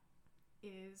that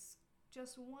is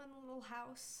just one little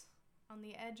house on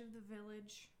the edge of the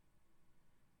village,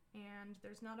 and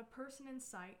there's not a person in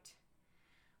sight.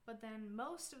 But then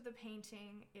most of the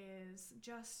painting is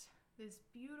just this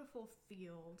beautiful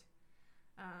field,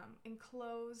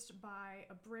 enclosed by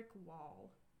a brick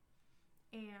wall,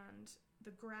 and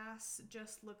the grass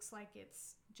just looks like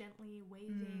it's gently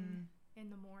waving in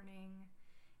the morning,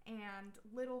 and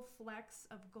little flecks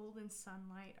of golden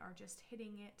sunlight are just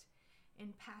hitting it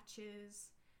in patches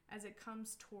as it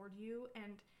comes toward you.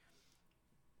 And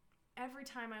every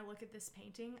time I look at this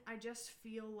painting, I just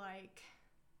feel like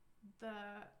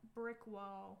the brick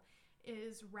wall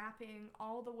is wrapping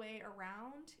all the way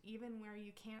around, even where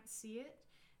you can't see it,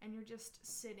 and you're just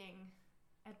sitting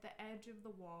at the edge of the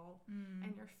wall,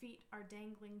 and your feet are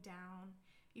dangling down.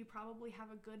 You probably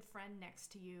have a good friend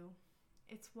next to you.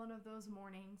 It's one of those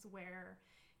mornings where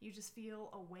you just feel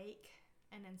awake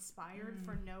and inspired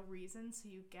for no reason, so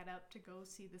you get up to go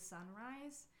see the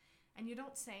sunrise, and you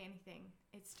don't say anything.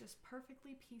 It's just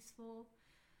perfectly peaceful.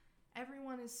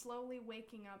 Everyone is slowly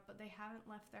waking up, but they haven't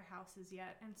left their houses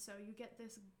yet, and so you get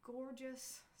this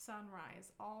gorgeous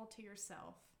sunrise all to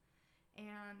yourself.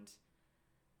 And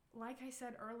like I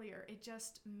said earlier, it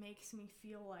just makes me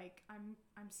feel like I'm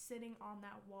sitting on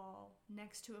that wall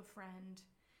next to a friend,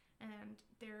 and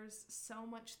there's so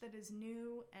much that is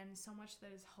new and so much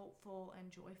that is hopeful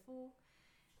and joyful,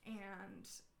 and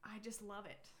I just love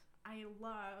it. I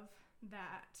love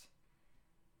that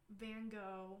Van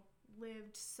Gogh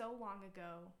lived so long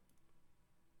ago,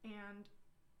 and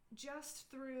just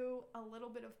through a little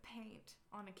bit of paint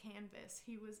on a canvas,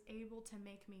 he was able to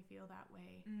make me feel that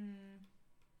way.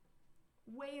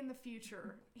 Way in the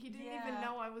future. He didn't even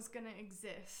know I was going to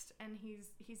exist, and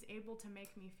he's able to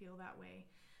make me feel that way.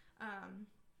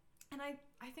 And I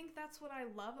think that's what I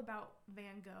love about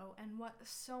Van Gogh, and what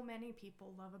so many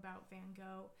people love about Van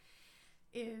Gogh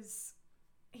is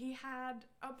he had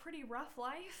a pretty rough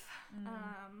life.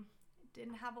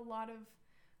 Didn't have a lot of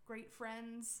great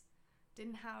friends,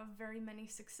 didn't have very many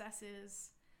successes.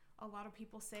 A lot of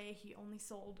people say he only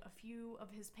sold a few of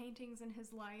his paintings in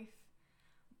his life,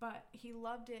 but he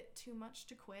loved it too much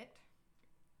to quit.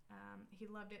 He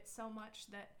loved it so much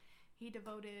that he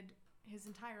devoted his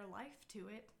entire life to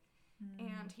it,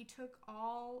 and he took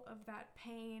all of that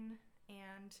pain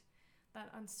and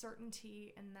that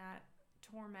uncertainty and that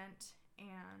torment,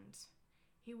 and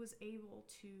he was able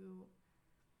to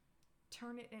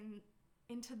turn it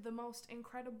into the most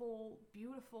incredible,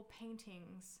 beautiful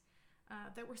paintings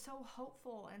that were so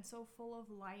hopeful and so full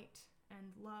of light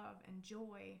and love and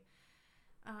joy,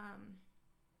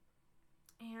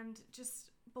 and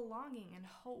just belonging and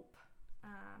hope.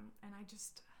 And I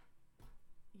just,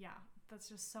 that's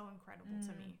just so incredible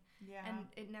to me. Yeah. And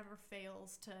it never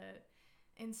fails to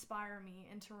inspire me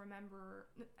and to remember,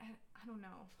 I don't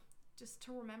know, just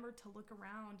to remember to look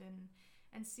around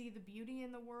and see the beauty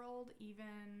in the world,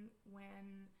 even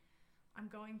when I'm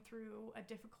going through a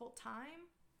difficult time,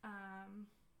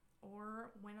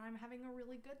 or when I'm having a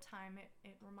really good time.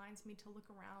 It reminds me to look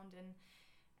around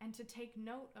and to take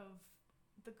note of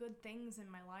the good things in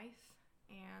my life.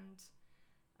 And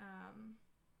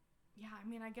I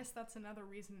mean, I guess that's another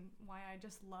reason why I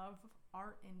just love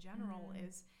art in general,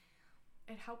 is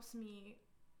it helps me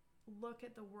look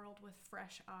at the world with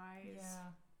fresh eyes,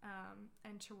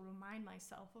 and to remind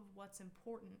myself of what's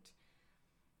important.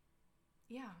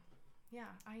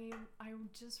 I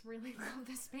just really love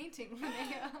this painting,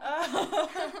 Linnea.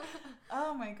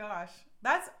 Oh my gosh,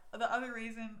 that's the other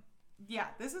reason.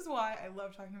 This is why I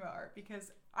love talking about art,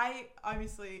 because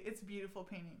obviously it's a beautiful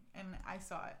painting, and I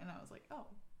saw it and I was like, oh,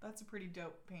 that's a pretty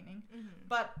dope painting.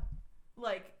 But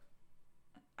like,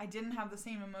 I didn't have the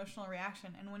same emotional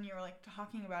reaction, and when you were like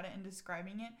talking about it and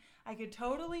describing it, I could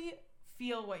totally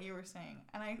feel what you were saying.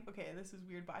 And this is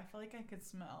weird, but I feel like I could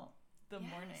smell the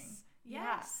morning.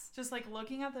 Yes. Just like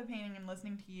looking at the painting and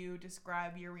listening to you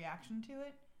describe your reaction to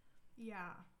it.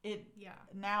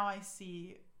 Now I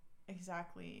see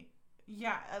exactly.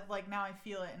 Like now I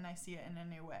feel it and I see it in a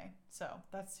new way. So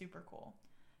that's super cool.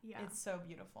 It's so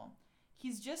beautiful.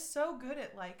 He's just so good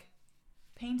at like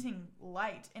painting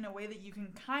light in a way that you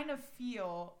can kind of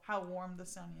feel how warm the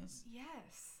sun is.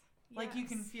 Like, you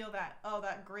can feel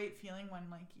that great feeling when,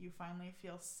 like, you finally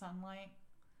feel sunlight.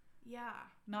 Yeah.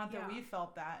 Not that we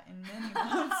felt that in many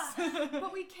months.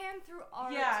 But we can through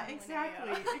art. Yeah,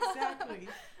 exactly.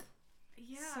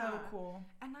 Yeah. So cool.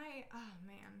 And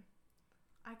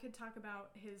I could talk about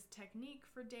his technique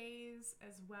for days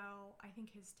as well. I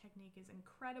think his technique is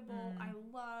incredible. I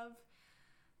love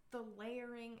the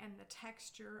layering and the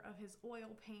texture of his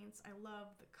oil paints. I love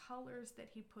the colors that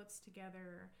he puts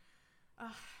together.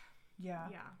 Yeah.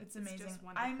 It's amazing.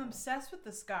 I'm obsessed with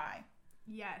the sky.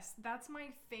 Yes, that's my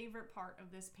favorite part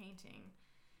of this painting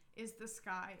is the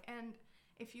sky. And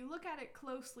if you look at it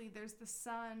closely, there's the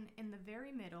sun in the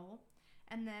very middle,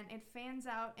 and then it fans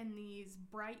out in these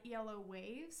bright yellow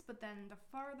waves, but then the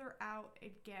farther out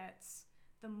it gets,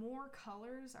 the more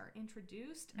colors are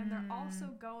introduced, and they're also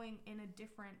going in a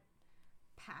different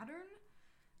pattern.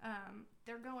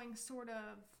 They're going sort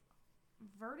of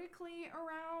vertically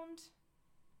around,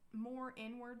 more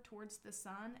inward towards the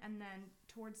sun, and then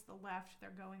towards the left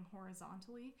they're going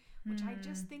horizontally, which I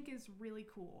just think is really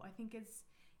cool. I think it's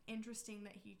interesting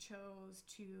that he chose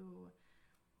to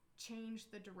change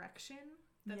the direction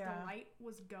that the light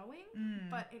was going,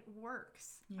 but it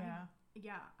works.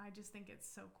 I just think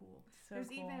it's so cool. There's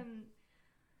even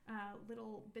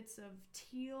little bits of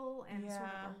teal and sort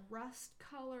of a rust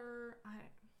color.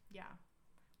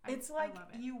 It's like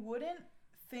you wouldn't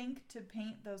think to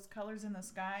paint those colors in the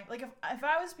sky. Like, if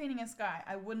I was painting a sky,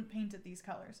 I wouldn't paint it these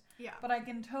colors. Yeah. But I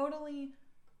can totally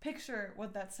picture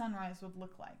what that sunrise would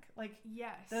look like. Like,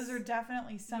 yes, those are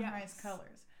definitely sunrise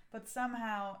colors. But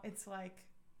somehow it's like,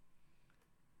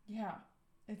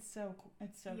 it's so cool.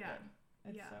 It's so good.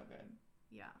 It's so good.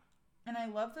 Yeah. And I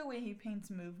love the way he paints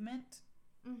movement.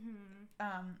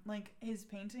 Like, his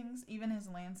paintings, even his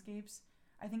landscapes,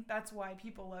 I think that's why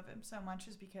people love him so much,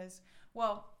 is because,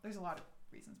 well, there's a lot of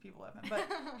reasons people love him, but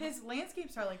his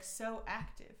landscapes are, like, so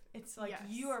active. It's like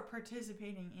you are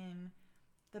participating in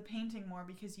the painting more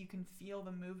because you can feel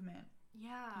the movement.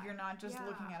 Yeah. You're not just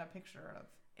looking at a picture of.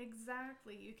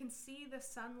 Exactly. You can see the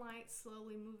sunlight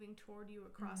slowly moving toward you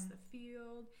across the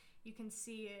field. You can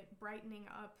see it brightening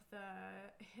up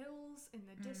the hills in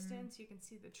the distance. You can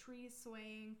see the trees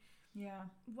swaying. Yeah.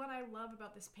 What I love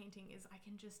about this painting is I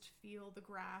can just feel the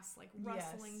grass, like,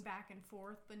 rustling back and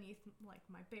forth beneath, like,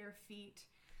 my bare feet.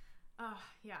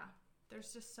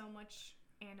 There's just so much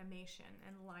animation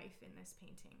and life in this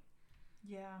painting.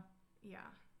 Yeah.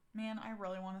 Man, I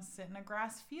really want to sit in a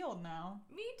grass field now.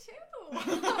 Me too.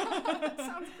 That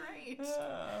sounds great.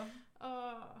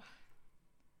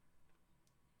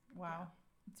 Wow.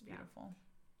 It's beautiful.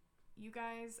 You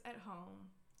guys at home,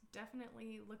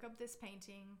 definitely look up this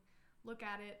painting, look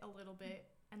at it a little bit,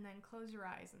 and then close your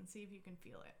eyes and see if you can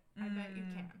feel it. I bet you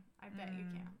can. I bet you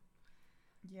can.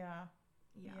 Yeah,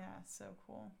 so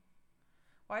cool.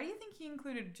 Why do you think he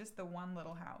included just the one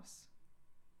little house?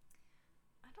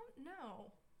 I don't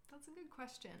know. That's a good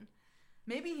question.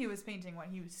 Maybe he was painting what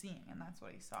he was seeing, and that's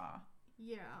what he saw.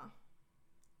 Yeah.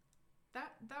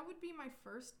 That would be my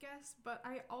first guess, but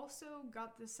I also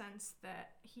got the sense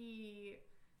that he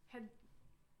had,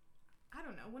 I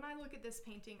don't know, when I look at this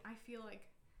painting, I feel like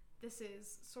this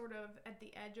is sort of at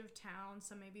the edge of town,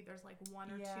 so maybe there's like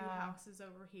one or two houses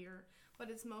over here, but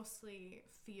it's mostly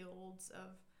fields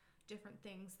of different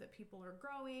things that people are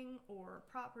growing or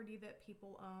property that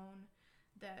people own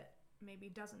that maybe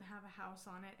doesn't have a house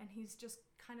on it, and he's just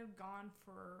kind of gone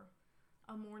for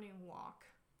a morning walk.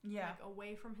 Yeah. Like,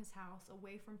 away from his house,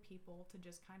 away from people, to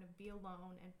just kind of be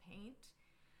alone and paint.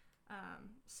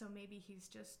 So maybe he's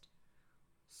just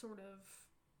sort of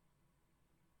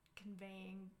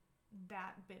conveying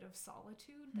that bit of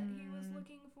solitude that he was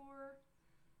looking for.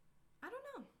 I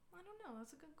don't know.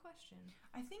 That's a good question.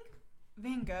 I think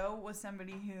Van Gogh was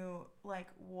somebody who, like,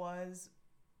 was,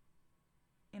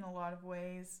 in a lot of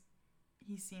ways,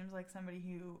 he seems like somebody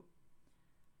who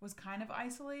was kind of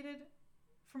isolated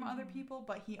from other people,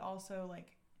 but he also,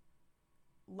 like,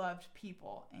 loved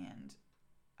people and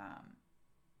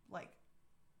like,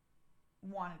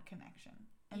 wanted connection.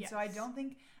 And so I don't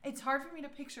think it's hard for me to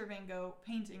picture Van Gogh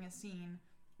painting a scene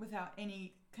without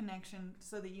any connection,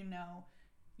 so that you know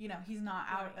he's not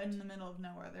out in the middle of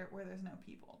nowhere where there's no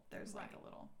people. There's like a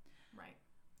little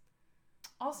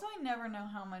Also, I never know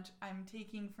how much I'm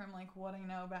taking from, like, what I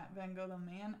know about Van Gogh the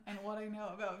man and what I know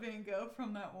about Van Gogh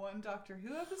from that one Doctor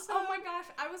Who episode. Oh my gosh,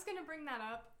 I was going to bring that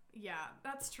up. Yeah,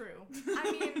 that's true.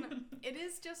 I mean, it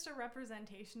is just a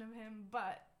representation of him,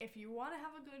 but if you want to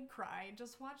have a good cry,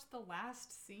 just watch the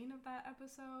last scene of that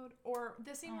episode, or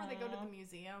the scene where they go to the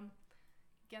museum.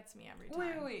 Gets me every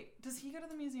time. Wait. Does he go to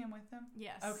the museum with them?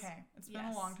 Yes. Okay. It's been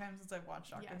a long time since I've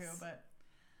watched Doctor Who, but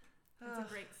It's a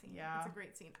great scene. Yeah. It's a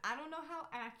great scene. I don't know how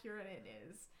accurate it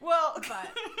is. Well,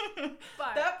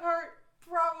 but that part,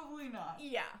 probably not.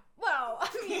 Yeah. Well, I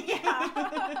mean,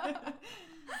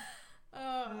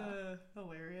 yeah.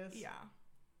 Hilarious. Yeah.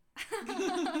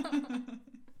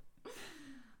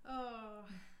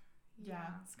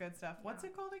 Yeah, it's good stuff. What's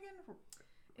it called again?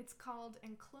 It's called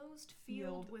Enclosed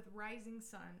Field with Rising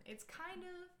Sun. It's kind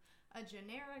of a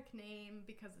generic name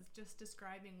because it's just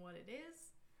describing what it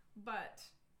is, but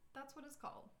that's what it's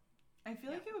called. I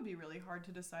feel like it would be really hard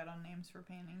to decide on names for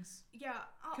paintings. Yeah.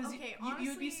 Because okay, you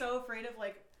would be so afraid of,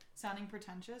 like, sounding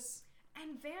pretentious.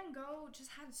 And Van Gogh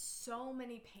just had so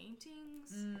many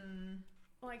paintings.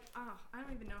 Like, I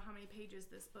don't even know how many pages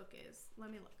this book is.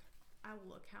 Let me look. I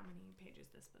will look how many pages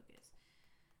this book is.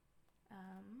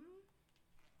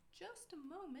 Just a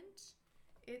moment.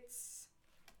 It's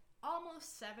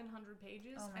almost 700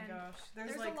 pages. Oh my gosh.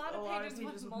 There's like a lot of pages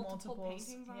with multiple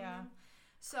paintings on them.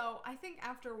 So I think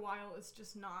after a while it's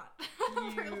just not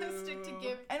realistic to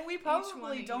give. And we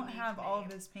probably don't have all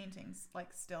of his paintings,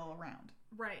 like, still around.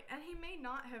 Right. And he may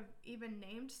not have even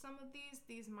named some of these.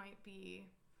 These might be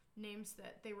names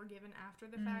that they were given after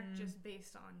the fact, just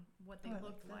based on what they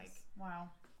looked like. Wow.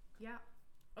 Yeah.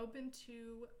 Open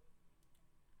to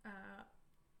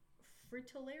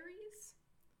fritillaries?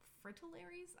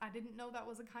 Fritillaries? I didn't know that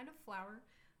was a kind of flower.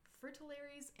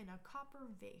 Fritillaries in a copper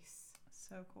vase.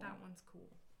 So cool. That one's cool.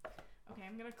 Okay,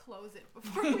 I'm gonna close it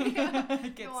before we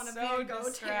go on a Van Gogh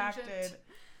tangent.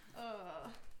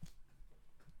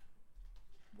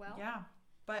 Well. Yeah,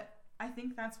 but I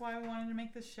think that's why we wanted to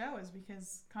make this show, is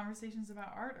because conversations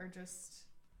about art are just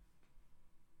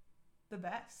the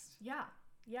best. Yeah,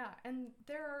 and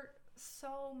there are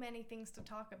so many things to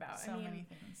talk about. So many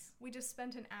things. We just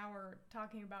spent an hour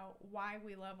talking about why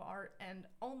we love art and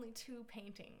only 2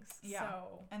 paintings. Yeah,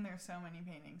 so, and there's so many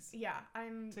paintings. Yeah,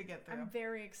 to get through. I'm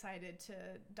very excited to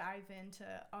dive into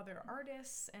other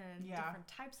artists and different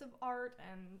types of art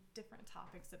and different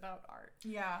topics about art.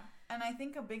 Yeah, and I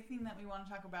think a big thing that we want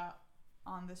to talk about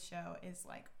on this show is,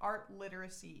 like, art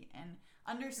literacy and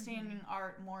understanding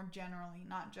art more generally,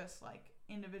 not just, like,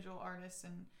 individual artists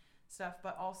and stuff,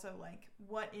 but also, like,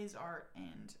 what is art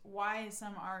and why is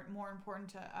some art more important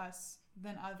to us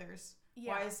than others?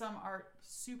 Why is some art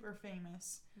super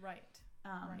famous? Right.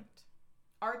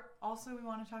 Art, also, we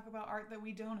want to talk about art that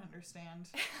we don't understand,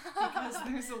 because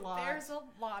there's a lot. There's a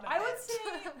lot of I would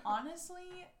say,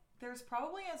 honestly, there's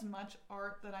probably as much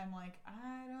art that I'm like,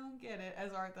 I don't get it,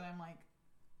 as art that I'm like,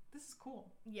 this is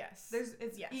cool. Yes.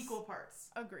 It's equal parts.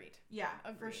 Agreed. Yeah,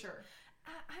 Agreed. for sure.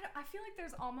 I feel like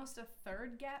there's almost a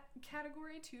third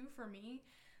category too for me.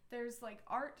 There's, like,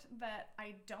 art that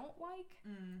I don't like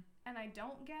and I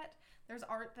don't get. There's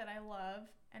art that I love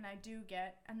and I do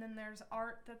get. And then there's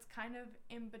art that's kind of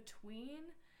in between.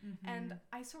 And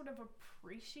I sort of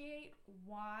appreciate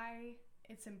why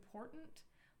it's important,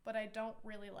 but I don't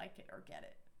really like it or get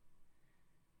it.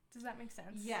 Does that make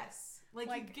sense? Yes. Like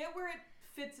you get where it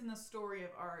fits in the story of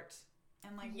art.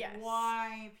 And, like, yes.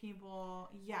 why people...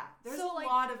 Yeah. There's a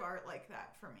lot of art like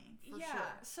that for me, for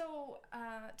sure. So,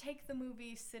 take the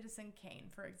movie Citizen Kane,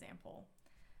 for example.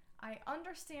 I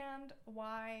understand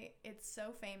why it's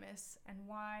so famous and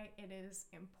why it is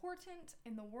important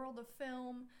in the world of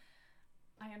film.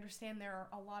 I understand there are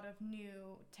a lot of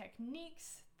new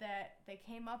techniques that they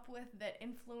came up with that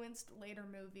influenced later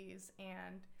movies,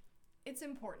 and it's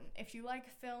important. If you like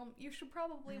film, you should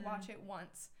probably watch it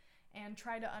once and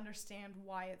try to understand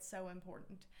why it's so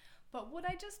important. But would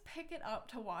I just pick it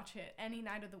up to watch it any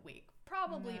night of the week?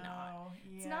 Probably not.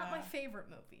 Yeah. It's not my favorite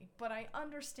movie, but I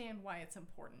understand why it's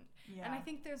important. Yeah. And I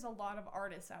think there's a lot of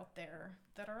artists out there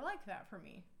that are like that for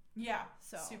me. Yeah,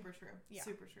 so super true. Yeah.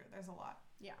 Super true. There's a lot.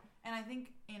 Yeah. And I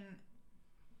think in,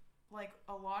 like,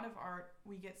 a lot of art,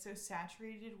 we get so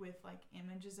saturated with, like,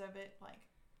 images of it, like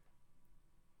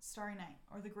Starry Night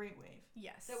or The Great Wave.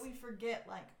 Yes. That we forget,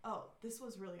 like, oh, this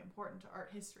was really important to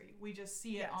art history. We just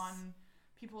see it on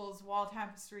people's wall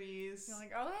tapestries. You're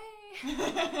like, oh,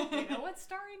 hey, you know what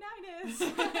Starry Night is.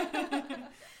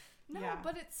 No,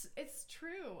 but it's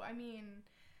true. I mean,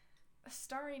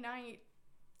 Starry Night,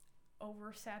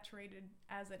 oversaturated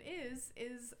as it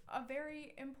is a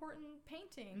very important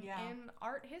painting in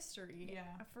art history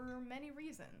for many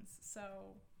reasons. So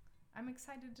I'm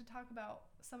excited to talk about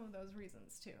some of those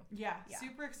reasons too. Yeah,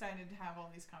 super excited to have all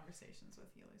these conversations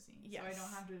with you, Lucy. Yes. So I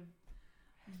don't have to...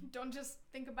 Don't just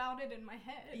think about it in my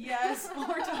head. Yes,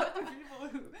 or talk to people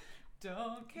who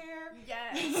don't care.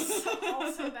 Yes,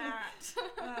 also that.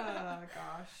 Oh,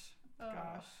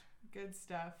 gosh. Good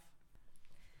stuff.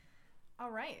 All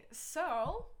right,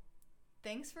 so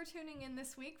thanks for tuning in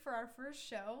this week for our first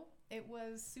show. It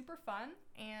was super fun,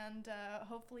 and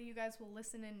hopefully you guys will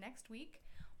listen in next week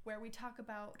where we talk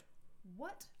about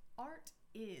what art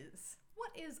is.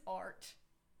 What is art?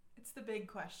 It's the big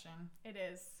question. It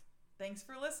is. Thanks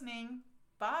for listening.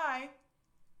 Bye.